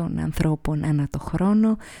σχέσεις των ανθρώπων ανά το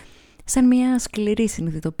χρόνο, σαν μια σκληρή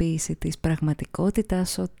συνειδητοποίηση της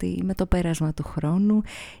πραγματικότητας ότι με το πέρασμα του χρόνου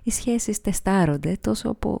οι σχέσεις τεστάρονται τόσο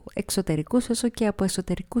από εξωτερικούς όσο και από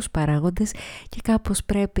εσωτερικούς παράγοντες και κάπως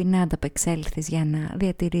πρέπει να ανταπεξέλθεις για να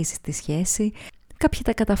διατηρήσεις τη σχέση. Κάποιοι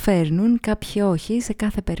τα καταφέρνουν, κάποιοι όχι, σε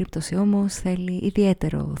κάθε περίπτωση όμως θέλει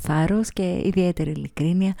ιδιαίτερο θάρρος και ιδιαίτερη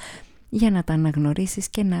ειλικρίνεια για να τα αναγνωρίσεις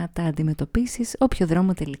και να τα αντιμετωπίσεις όποιο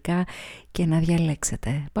δρόμο τελικά και να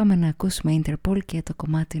διαλέξετε. Πάμε να ακούσουμε Interpol και το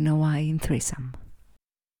κομμάτι No I in Threesome.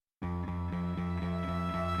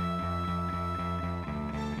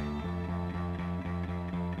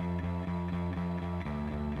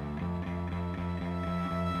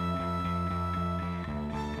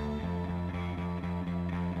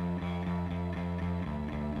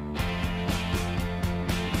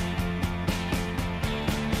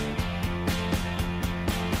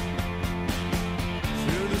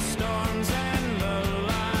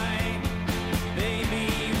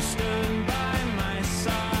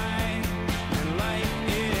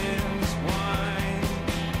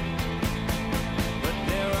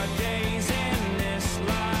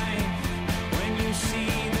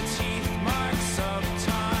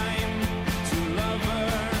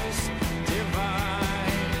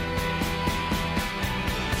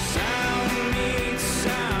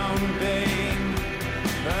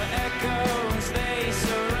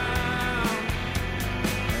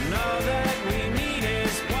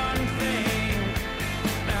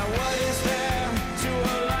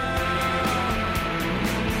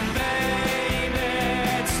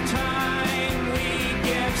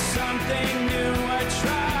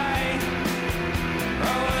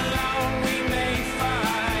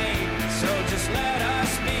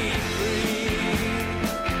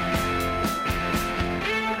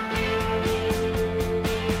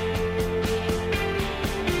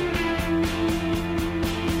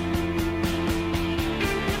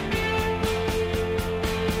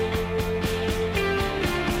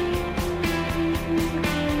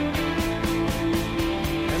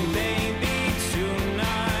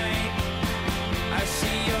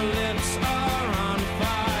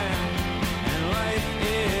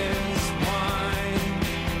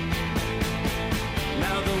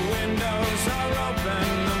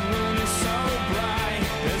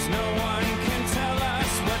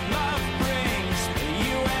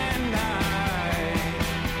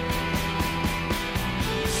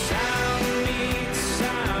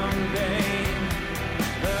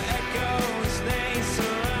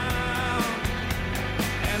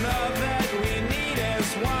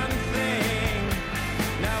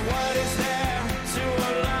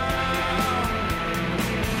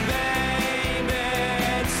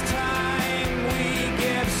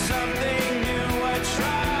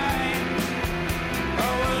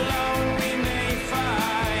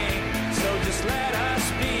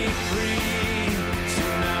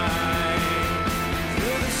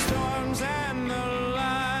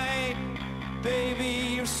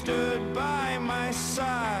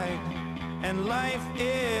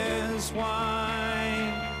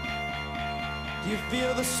 You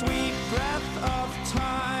feel the sweet breath of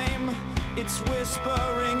time. It's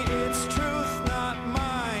whispering its truth, not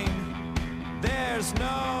mine. There's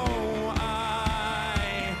no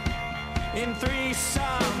I in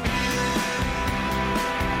threesome.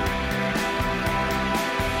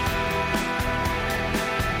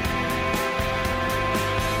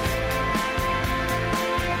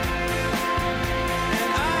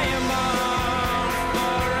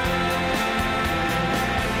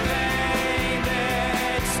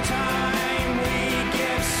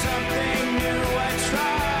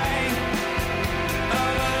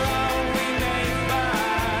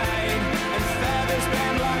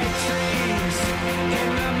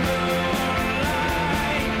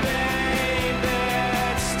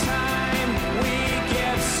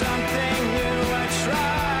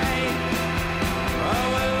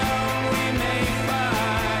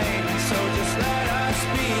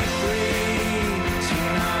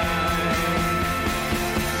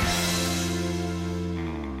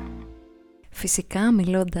 φυσικά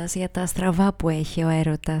μιλώντας για τα στραβά που έχει ο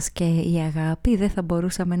έρωτας και η αγάπη, δεν θα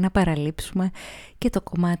μπορούσαμε να παραλείψουμε και το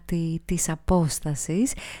κομμάτι της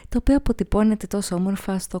απόστασης, το οποίο αποτυπώνεται τόσο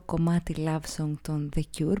όμορφα στο κομμάτι Love Song των The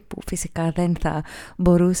Cure, που φυσικά δεν θα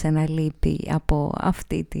μπορούσε να λείπει από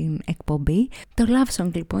αυτή την εκπομπή. Το Love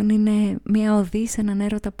Song λοιπόν είναι μια οδή σε έναν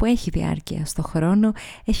έρωτα που έχει διάρκεια στο χρόνο,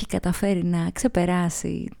 έχει καταφέρει να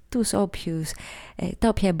ξεπεράσει τα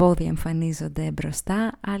όποια εμπόδια εμφανίζονται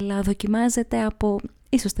μπροστά, αλλά δοκιμάζεται από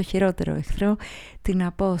ίσως το χειρότερο εχθρό, την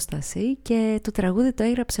απόσταση, και το τραγούδι το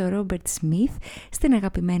έγραψε ο Ρόμπερτ Σμιθ στην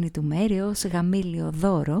αγαπημένη του Μέρη ως γαμήλιο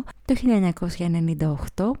δώρο το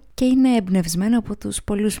 1998 και είναι εμπνευσμένο από τους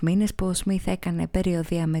πολλούς μήνες που ο Σμιθ έκανε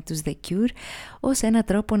περιοδεία με τους The Cure ως ένα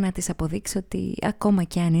τρόπο να της αποδείξει ότι ακόμα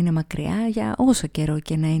και αν είναι μακριά, για όσο καιρό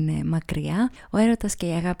και να είναι μακριά, ο έρωτας και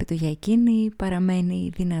η αγάπη του για εκείνη παραμένει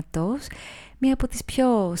δυνατός. Μία από τις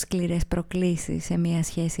πιο σκληρές προκλήσεις σε μία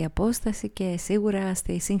σχέση απόσταση, και σίγουρα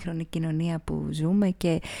στη σύγχρονη κοινωνία που ζούμε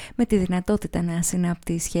και με τη δυνατότητα να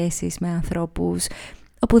συνάπτει σχέσεις με ανθρώπους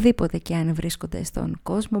οπουδήποτε και αν βρίσκονται στον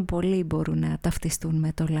κόσμο, πολλοί μπορούν να ταυτιστούν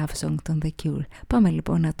με το Love Song των The Cure. Πάμε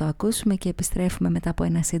λοιπόν να το ακούσουμε και επιστρέφουμε μετά από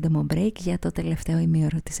ένα σύντομο break για το τελευταίο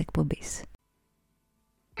ημίωρο της εκπομπής.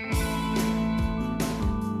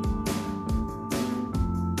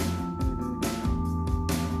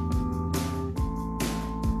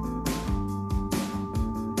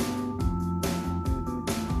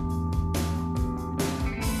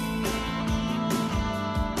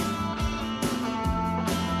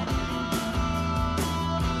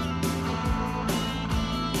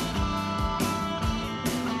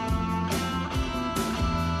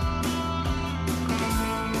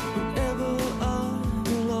 Whenever I'm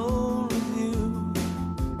alone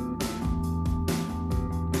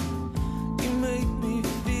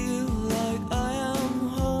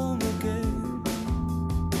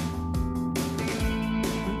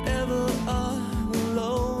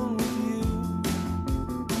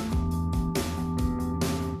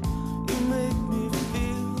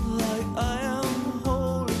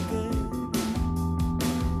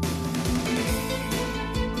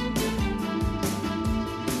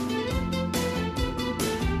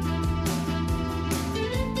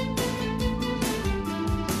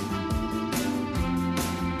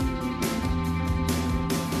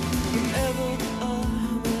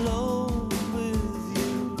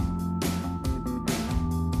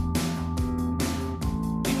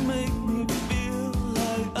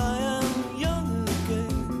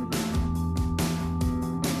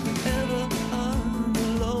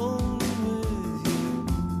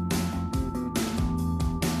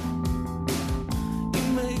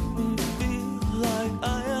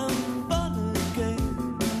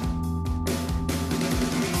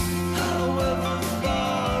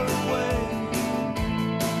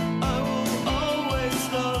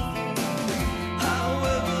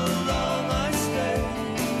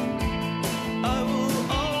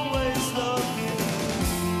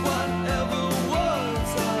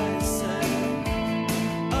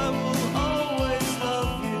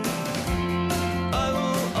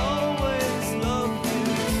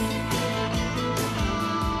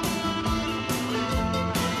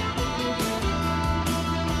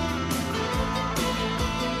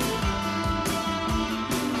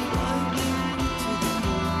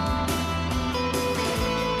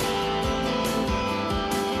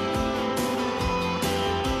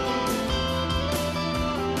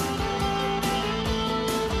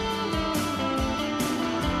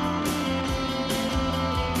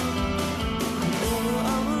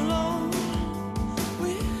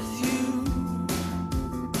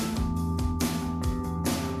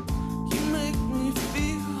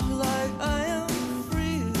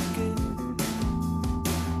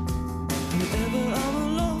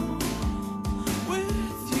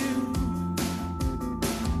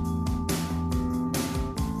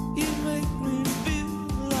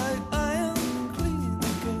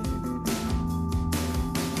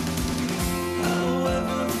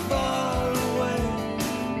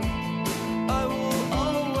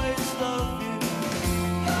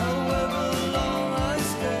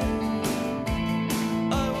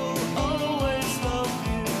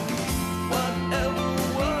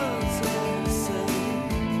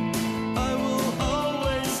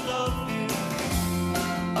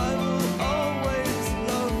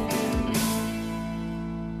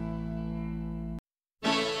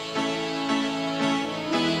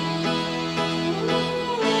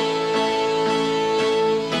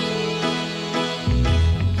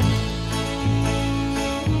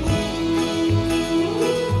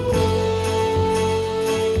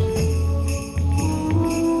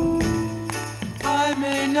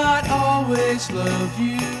always love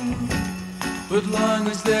you, but long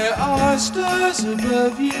as there are stars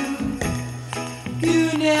above you,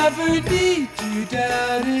 you never need to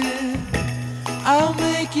doubt it. I'll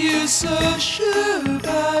make you so sure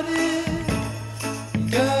about it.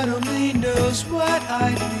 God only knows what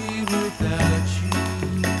I'd be without you.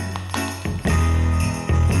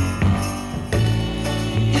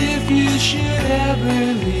 If you should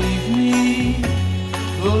ever leave me,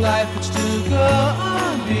 well, life would still go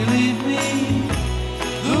on, believe me.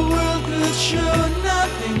 The world could show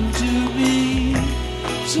nothing to me,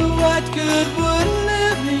 so what good would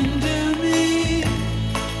living do me?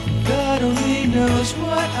 God only knows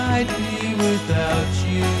what I'd be without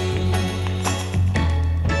you.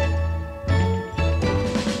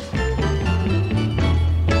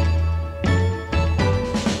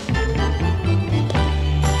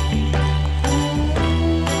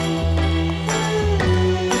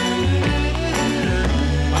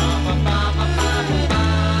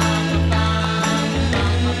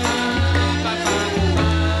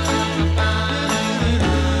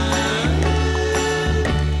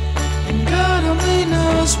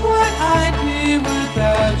 What I'd be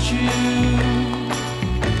without you.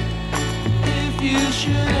 If you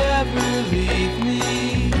should ever leave me,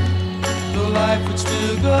 the life would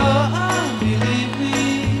still go on, believe me.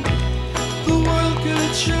 The world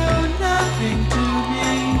could show nothing to me,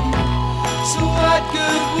 so what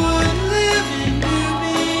good would living do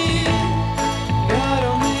me? God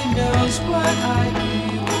only knows what I'd be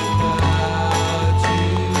without you.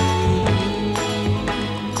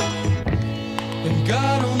 And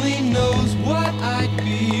God only knows what I'd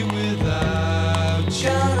be without you.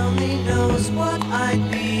 God only knows what I'd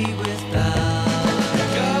be without.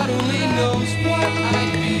 God only knows what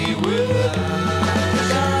I'd be without.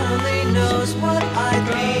 God only knows what I'd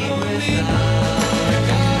be without.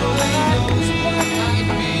 God only knows what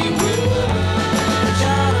I'd be without.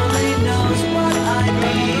 God only knows what I'd be without. God only knows what I'd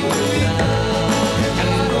be without.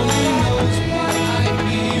 God only knows what I'd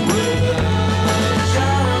be without. God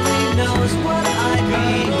only knows what I'd be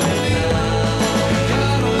without.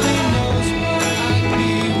 God only knows what I'd be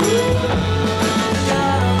without.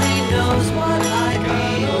 God only knows what I'd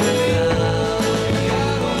be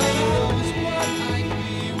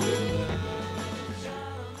without.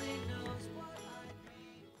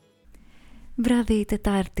 Βράδυ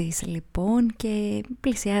Τετάρτης λοιπόν και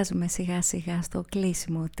πλησιάζουμε σιγά σιγά στο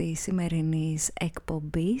κλείσιμο της σημερινής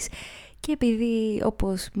εκπομπής και επειδή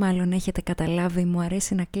όπως μάλλον έχετε καταλάβει μου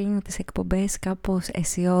αρέσει να κλείνω τις εκπομπές κάπως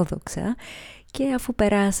αισιόδοξα και αφού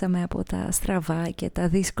περάσαμε από τα στραβά και τα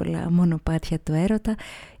δύσκολα μονοπάτια του έρωτα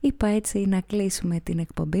είπα έτσι να κλείσουμε την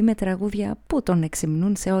εκπομπή με τραγούδια που τον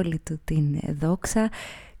εξυμνούν σε όλη του την δόξα.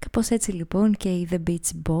 Κάπως έτσι λοιπόν και οι The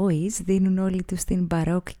Beach Boys δίνουν όλοι τους την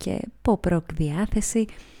baroque και pop-rock διάθεση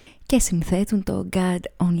και συνθέτουν το God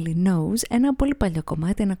Only Knows, ένα πολύ παλιό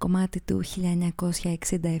κομμάτι, ένα κομμάτι του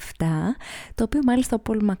 1967, το οποίο μάλιστα ο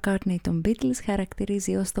Paul McCartney των Beatles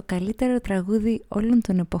χαρακτηρίζει ως το καλύτερο τραγούδι όλων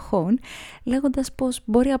των εποχών, λέγοντας πως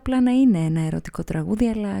μπορεί απλά να είναι ένα ερωτικό τραγούδι,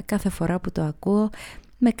 αλλά κάθε φορά που το ακούω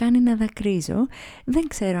με κάνει να δακρύζω. Δεν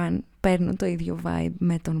ξέρω αν παίρνω το ίδιο vibe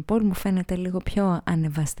με τον Paul, μου φαίνεται λίγο πιο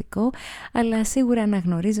ανεβαστικό, αλλά σίγουρα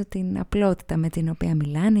αναγνωρίζω την απλότητα με την οποία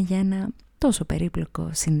μιλάνε για ένα τόσο περίπλοκο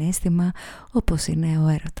συναίσθημα όπως είναι ο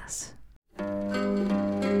έρωτας.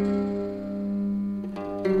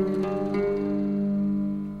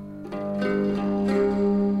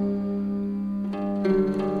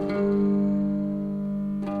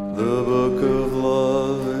 The book of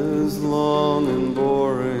love is long and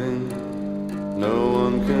boring. No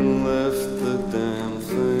one can lift the damn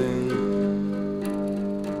thing.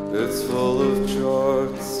 It's full of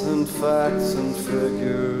charts and facts and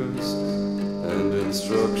figures and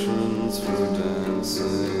instructions for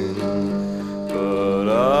dancing. But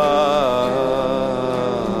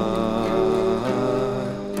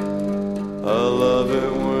I love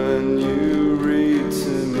it when you read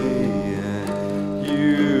to me and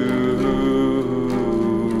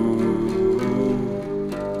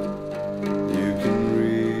you can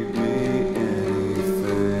read me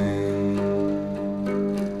anything.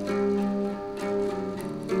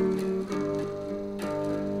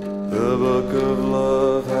 The book of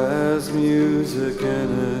love has music in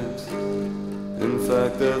it. In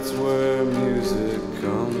fact, that's where music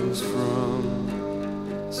comes from.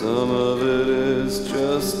 Some of it is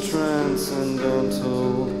just transcendental.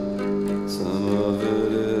 Some of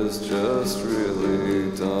it is just really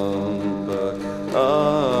dumb. But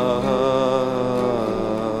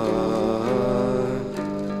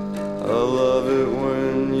I love it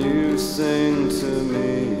when you sing to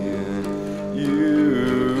me and you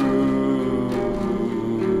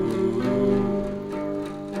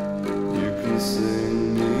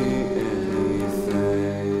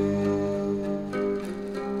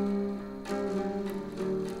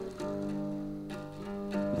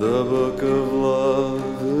The book of love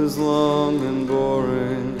is long and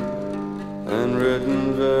boring and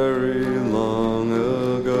written very long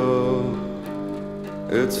ago.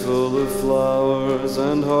 It's full of flowers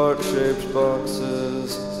and heart-shaped boxes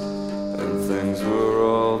and things we're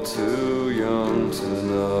all too young to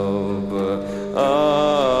know. But I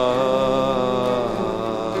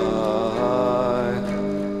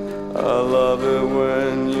love it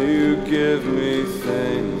when you give me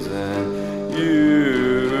things and you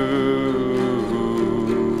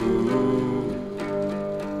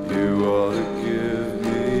ought to give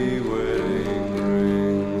me wedding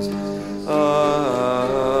rings. I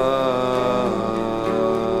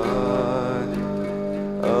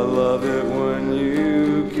love it when you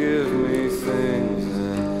give me things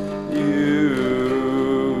and you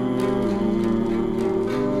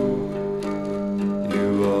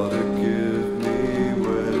ought to give me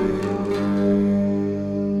wedding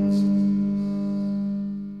rings.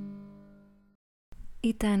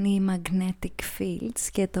 Ήταν οι Magnetic Fields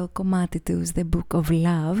και το κομμάτι τους The Book of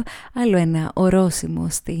Love, άλλο ένα ορόσημο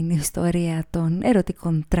στην ιστορία των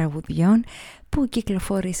ερωτικών τραγουδιών που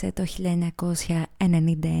κυκλοφόρησε το 1999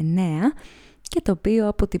 και το οποίο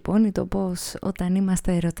αποτυπώνει το πως όταν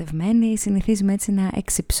είμαστε ερωτευμένοι συνηθίζουμε έτσι να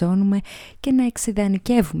εξυψώνουμε και να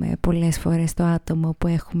εξιδανικεύουμε πολλές φορές το άτομο που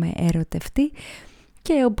έχουμε ερωτευτεί.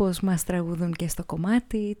 Και όπως μας τραγουδούν και στο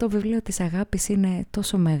κομμάτι, το βιβλίο της αγάπης είναι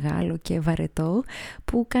τόσο μεγάλο και βαρετό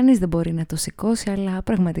που κανείς δεν μπορεί να το σηκώσει, αλλά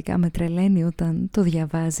πραγματικά με τρελαίνει όταν το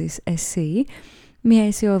διαβάζεις εσύ. Μια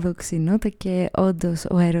αισιόδοξη νότα και όντως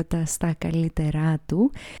ο έρωτας στα καλύτερά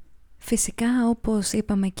του. Φυσικά, όπως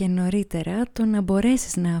είπαμε και νωρίτερα, το να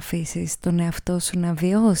μπορέσεις να αφήσεις τον εαυτό σου να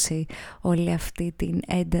βιώσει όλη αυτή την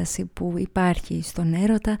ένταση που υπάρχει στον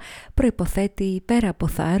έρωτα προϋποθέτει πέρα από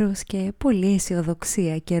θάρρος και πολλή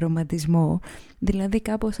αισιοδοξία και ρομαντισμό. Δηλαδή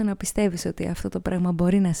κάπως να πιστεύεις ότι αυτό το πράγμα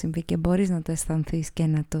μπορεί να συμβεί και μπορείς να το αισθανθείς και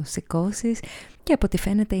να το σηκώσεις. Και από ό,τι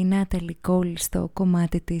φαίνεται η Natalie Cole στο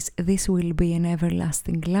κομμάτι της This Will Be an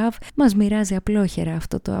Everlasting Love μας μοιράζει απλόχερα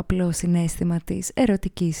αυτό το απλό συναίσθημα της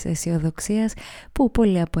ερωτικής αισιοδοξίας που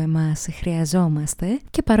πολλοί από εμάς χρειαζόμαστε.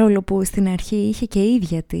 Και παρόλο που στην αρχή είχε και η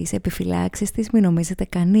ίδια τις επιφυλάξεις της, μην νομίζετε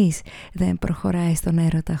κανείς δεν προχωράει στον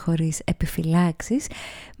έρωτα χωρίς επιφυλάξεις.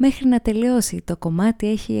 Μέχρι να τελειώσει το κομμάτι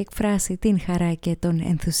έχει εκφράσει την χαρά και τον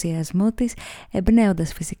ενθουσιασμό της,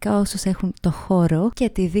 εμπνέοντας φυσικά όσους έχουν το χώρο και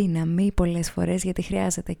τη δύναμη πολλές φορές, γιατί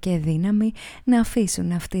χρειάζεται και δύναμη, να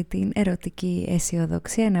αφήσουν αυτή την ερωτική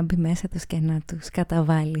αισιοδοξία να μπει μέσα τους και να τους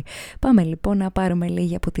καταβάλει. Πάμε λοιπόν να πάρουμε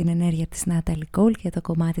λίγη από την ενέργεια της Natalie Cole για το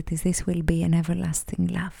κομμάτι της This Will Be an Everlasting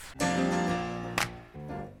Love.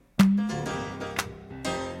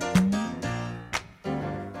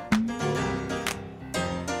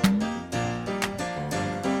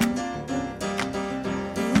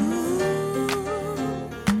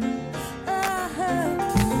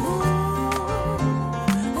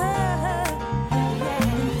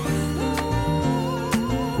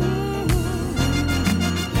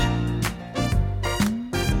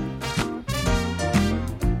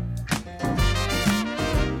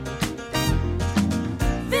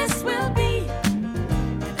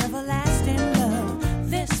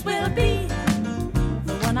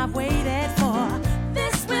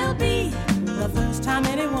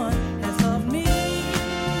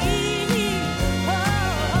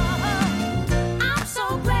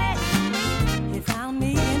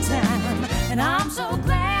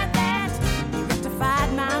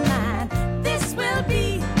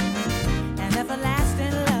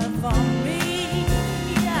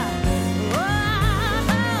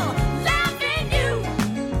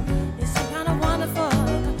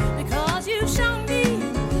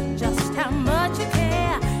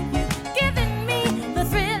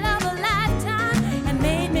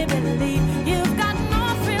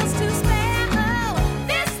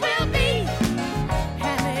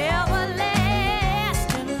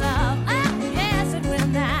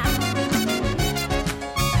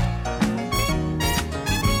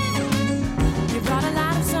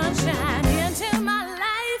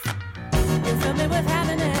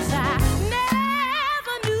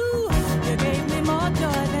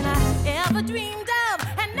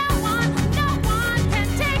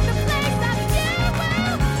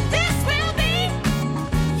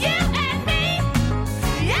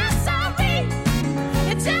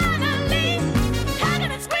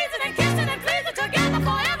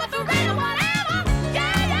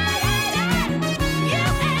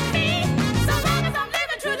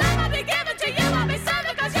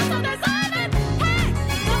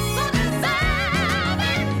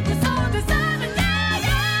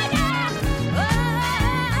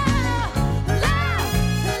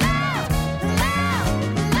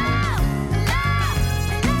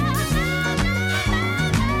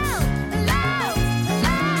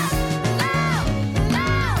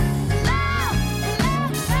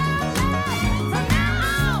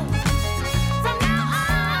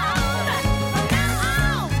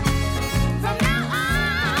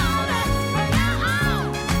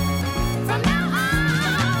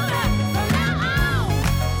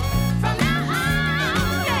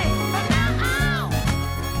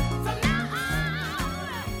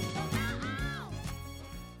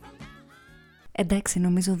 Εντάξει,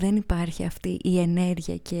 νομίζω δεν υπάρχει αυτή η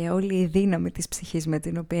ενέργεια και όλη η δύναμη της ψυχής με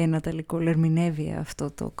την οποία η Ναταλή Κόλ ερμηνεύει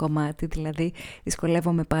αυτό το κομμάτι. Δηλαδή,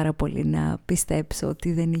 δυσκολεύομαι πάρα πολύ να πιστέψω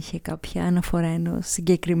ότι δεν είχε κάποια αναφορά ενός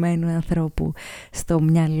συγκεκριμένου ανθρώπου στο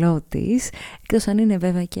μυαλό της, εκτός αν είναι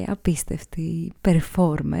βέβαια και απίστευτη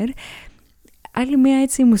performer. Άλλη μια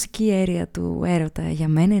έτσι μουσική αίρια του έρωτα για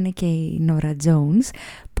μένα είναι και η Nora Jones,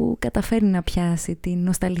 που καταφέρει να πιάσει την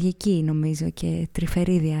νοσταλγική νομίζω και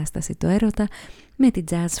τρυφερή διάσταση του έρωτα με την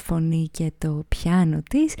jazz φωνή και το πιάνο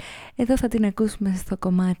της. Εδώ θα την ακούσουμε στο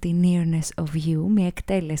κομμάτι Nearness of You, μια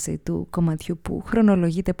εκτέλεση του κομματιού που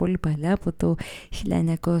χρονολογείται πολύ παλιά από το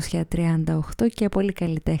 1938 και πολλοί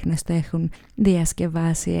καλλιτέχνες το έχουν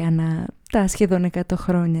διασκευάσει ανά τα σχεδόν 100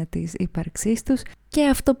 χρόνια της ύπαρξής τους. Και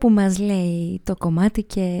αυτό που μας λέει το κομμάτι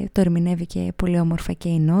και το ερμηνεύει και πολύ όμορφα και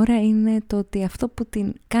η Νόρα είναι το ότι αυτό που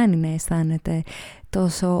την κάνει να αισθάνεται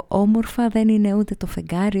τόσο όμορφα δεν είναι ούτε το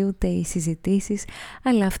φεγγάρι ούτε οι συζητήσεις,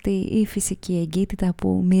 αλλά αυτή η φυσική εγκύτητα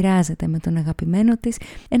που μοιράζεται με τον αγαπημένο της.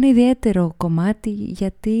 Ένα ιδιαίτερο κομμάτι,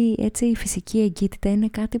 γιατί έτσι η φυσική εγκύτητα είναι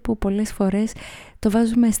κάτι που πολλές φορές το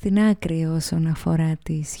βάζουμε στην άκρη όσον αφορά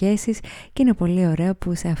τις σχέσεις και είναι πολύ ωραίο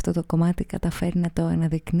που σε αυτό το κομμάτι καταφέρει να το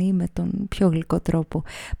αναδεικνύει με τον πιο γλυκό τρόπο.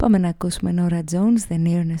 Πάμε να ακούσουμε Nora Jones, The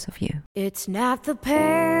Nearness of You. It's not the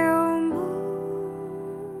pale moon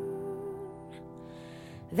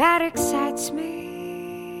that excites me,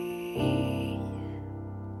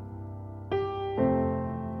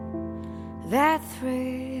 that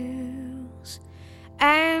thrills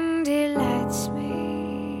and delights me.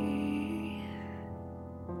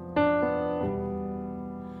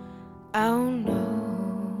 Oh no,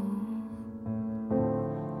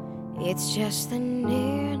 it's just the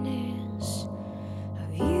nearness of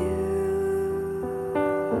you.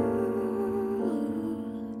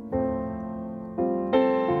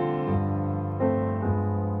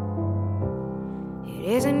 It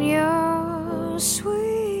isn't your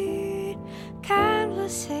sweet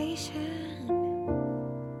conversation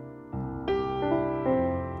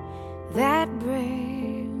that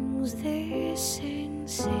brings this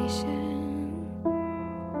sensation.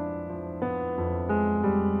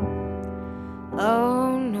 Oh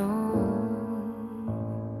no,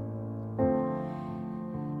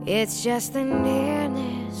 it's just the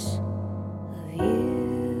nearness of you.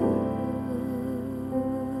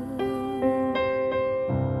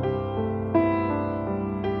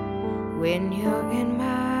 When you're in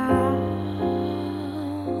my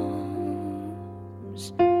arms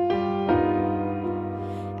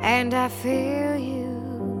and I feel you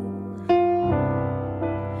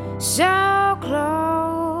so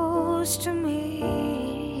close to me,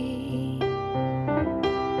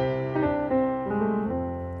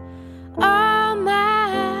 all my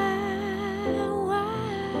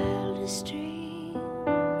wildest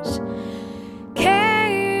dreams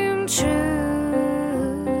came true.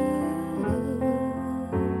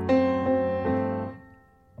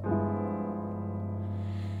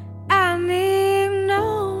 I need no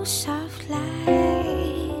soft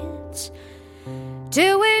lights to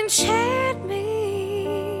enchant me.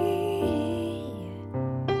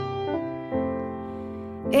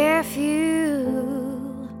 If you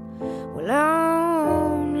will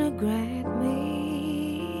only grant me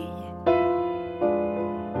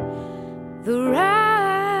the right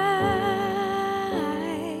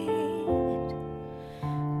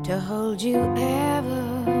to hold you ever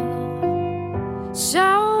so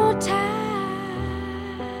tight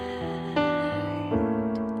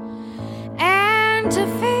and to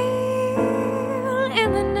feel in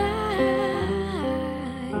the night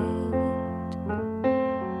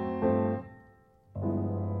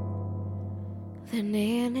the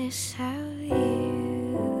nearness of you.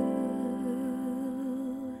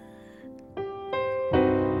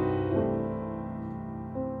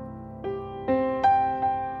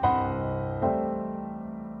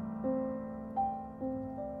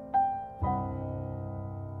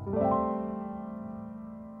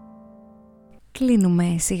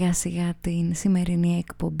 Κλείνουμε σιγά σιγά την σημερινή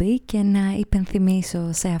εκπομπή και να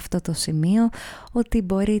υπενθυμίσω σε αυτό το σημείο ότι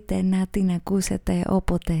μπορείτε να την ακούσετε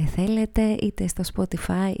όποτε θέλετε, είτε στο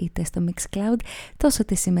Spotify είτε στο Mixcloud, τόσο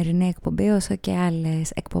τη σημερινή εκπομπή όσο και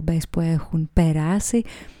άλλες εκπομπές που έχουν περάσει.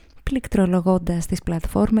 πληκτρολογώντας τις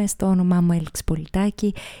πλατφόρμες το όνομά μου Έλξ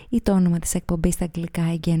Πολιτάκη ή το όνομα της εκπομπής στα αγγλικά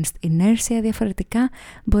Against Inertia. Διαφορετικά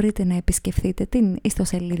μπορείτε να επισκεφθείτε την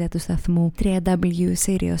ιστοσελίδα του σταθμού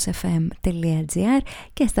www.siriusfm.gr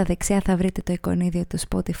και στα δεξιά θα βρείτε το εικονίδιο του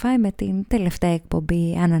Spotify με την τελευταία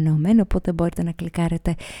εκπομπή ανανεωμένη, οπότε μπορείτε να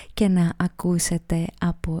κλικάρετε και να ακούσετε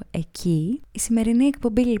από εκεί. Η σημερινή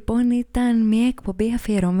εκπομπή λοιπόν ήταν μια εκπομπή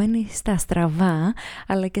αφιερωμένη στα στραβά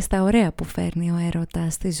αλλά και στα ωραία που φέρνει ο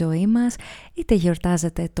έρωτας στη ζωή μας, είτε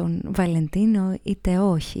γιορτάζετε τον Βαλεντίνο είτε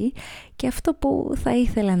όχι. Και αυτό που θα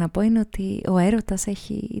ήθελα να πω είναι ότι ο έρωτας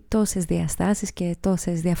έχει τόσες διαστάσεις και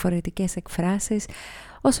τόσες διαφορετικές εκφράσεις,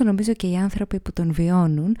 όσο νομίζω και οι άνθρωποι που τον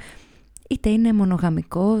βιώνουν, είτε είναι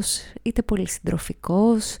μονογαμικός, είτε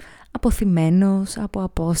πολυσυντροφικός, αποθυμένος, από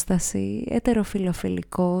απόσταση,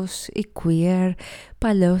 ετεροφιλοφιλικός ή queer,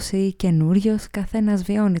 παλιός ή καινούριος. Καθένας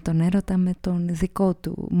βιώνει τον έρωτα με τον δικό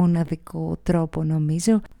του μοναδικό τρόπο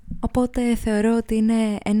νομίζω. Οπότε θεωρώ ότι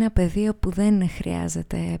είναι ένα πεδίο που δεν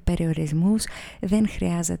χρειάζεται περιορισμούς, δεν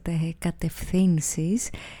χρειάζεται κατευθύνσεις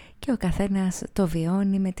και ο καθένας το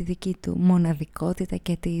βιώνει με τη δική του μοναδικότητα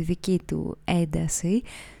και τη δική του ένταση.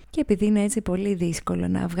 Και επειδή είναι έτσι πολύ δύσκολο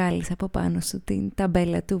να βγάλεις από πάνω σου την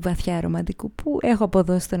ταμπέλα του βαθιά ρομαντικού που έχω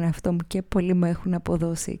αποδώσει τον εαυτό μου και πολλοί μου έχουν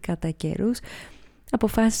αποδώσει κατά καιρούς,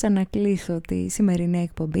 αποφάσισα να κλείσω τη σημερινή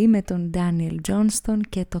εκπομπή με τον Daniel Johnston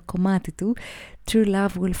και το κομμάτι του True Love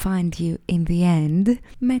Will Find You in the End,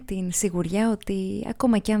 με την σιγουριά ότι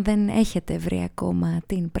ακόμα και αν δεν έχετε βρει ακόμα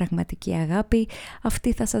την πραγματική αγάπη,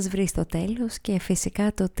 αυτή θα σας βρει στο τέλος και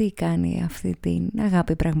φυσικά το τι κάνει αυτή την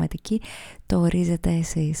αγάπη πραγματική το ορίζετε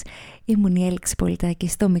εσείς. Ήμουν η Έλξη Πολιτάκη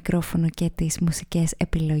στο μικρόφωνο και τις μουσικές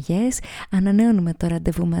επιλογές. Ανανεώνουμε το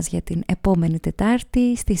ραντεβού μας για την επόμενη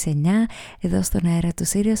Τετάρτη στις 9 εδώ στον αέρα του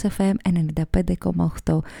Sirius FM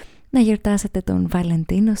 95,8. Να γιορτάσετε τον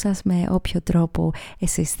Βαλεντίνο σας με όποιο τρόπο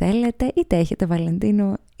εσείς θέλετε, είτε έχετε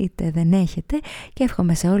Βαλεντίνο είτε δεν έχετε, και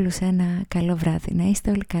εύχομαι σε όλους ένα καλό βράδυ. Να είστε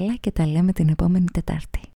όλοι καλά και τα λέμε την επόμενη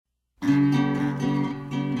Τετάρτη.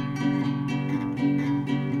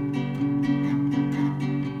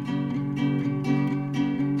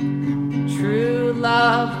 True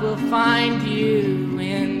love will find you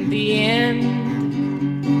in the end.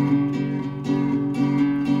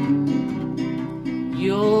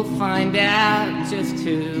 You'll find out just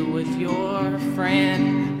who was your friend.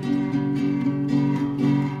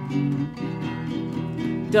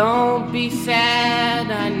 Don't be sad,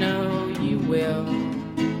 I know you will.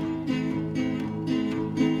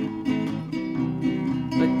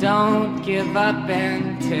 But don't give up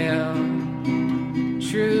until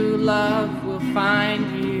true love will find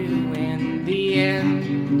you in the end.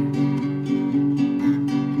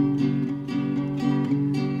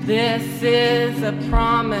 This is a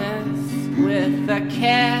promise with a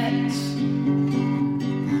catch.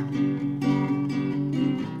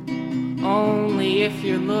 Only if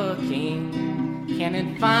you're looking can it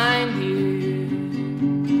find you.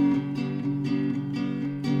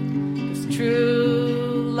 'Cause true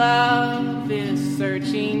love is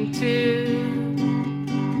searching too.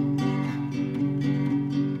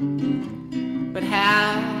 But how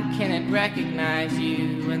can it recognize you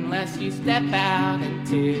unless you step out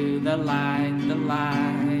into the light, the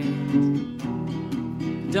light?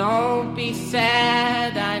 Don't be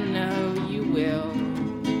sad, I know you will.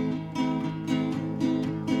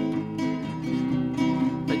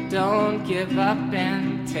 But don't give up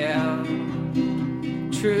until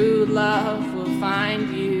true love will find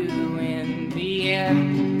you in the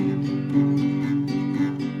end.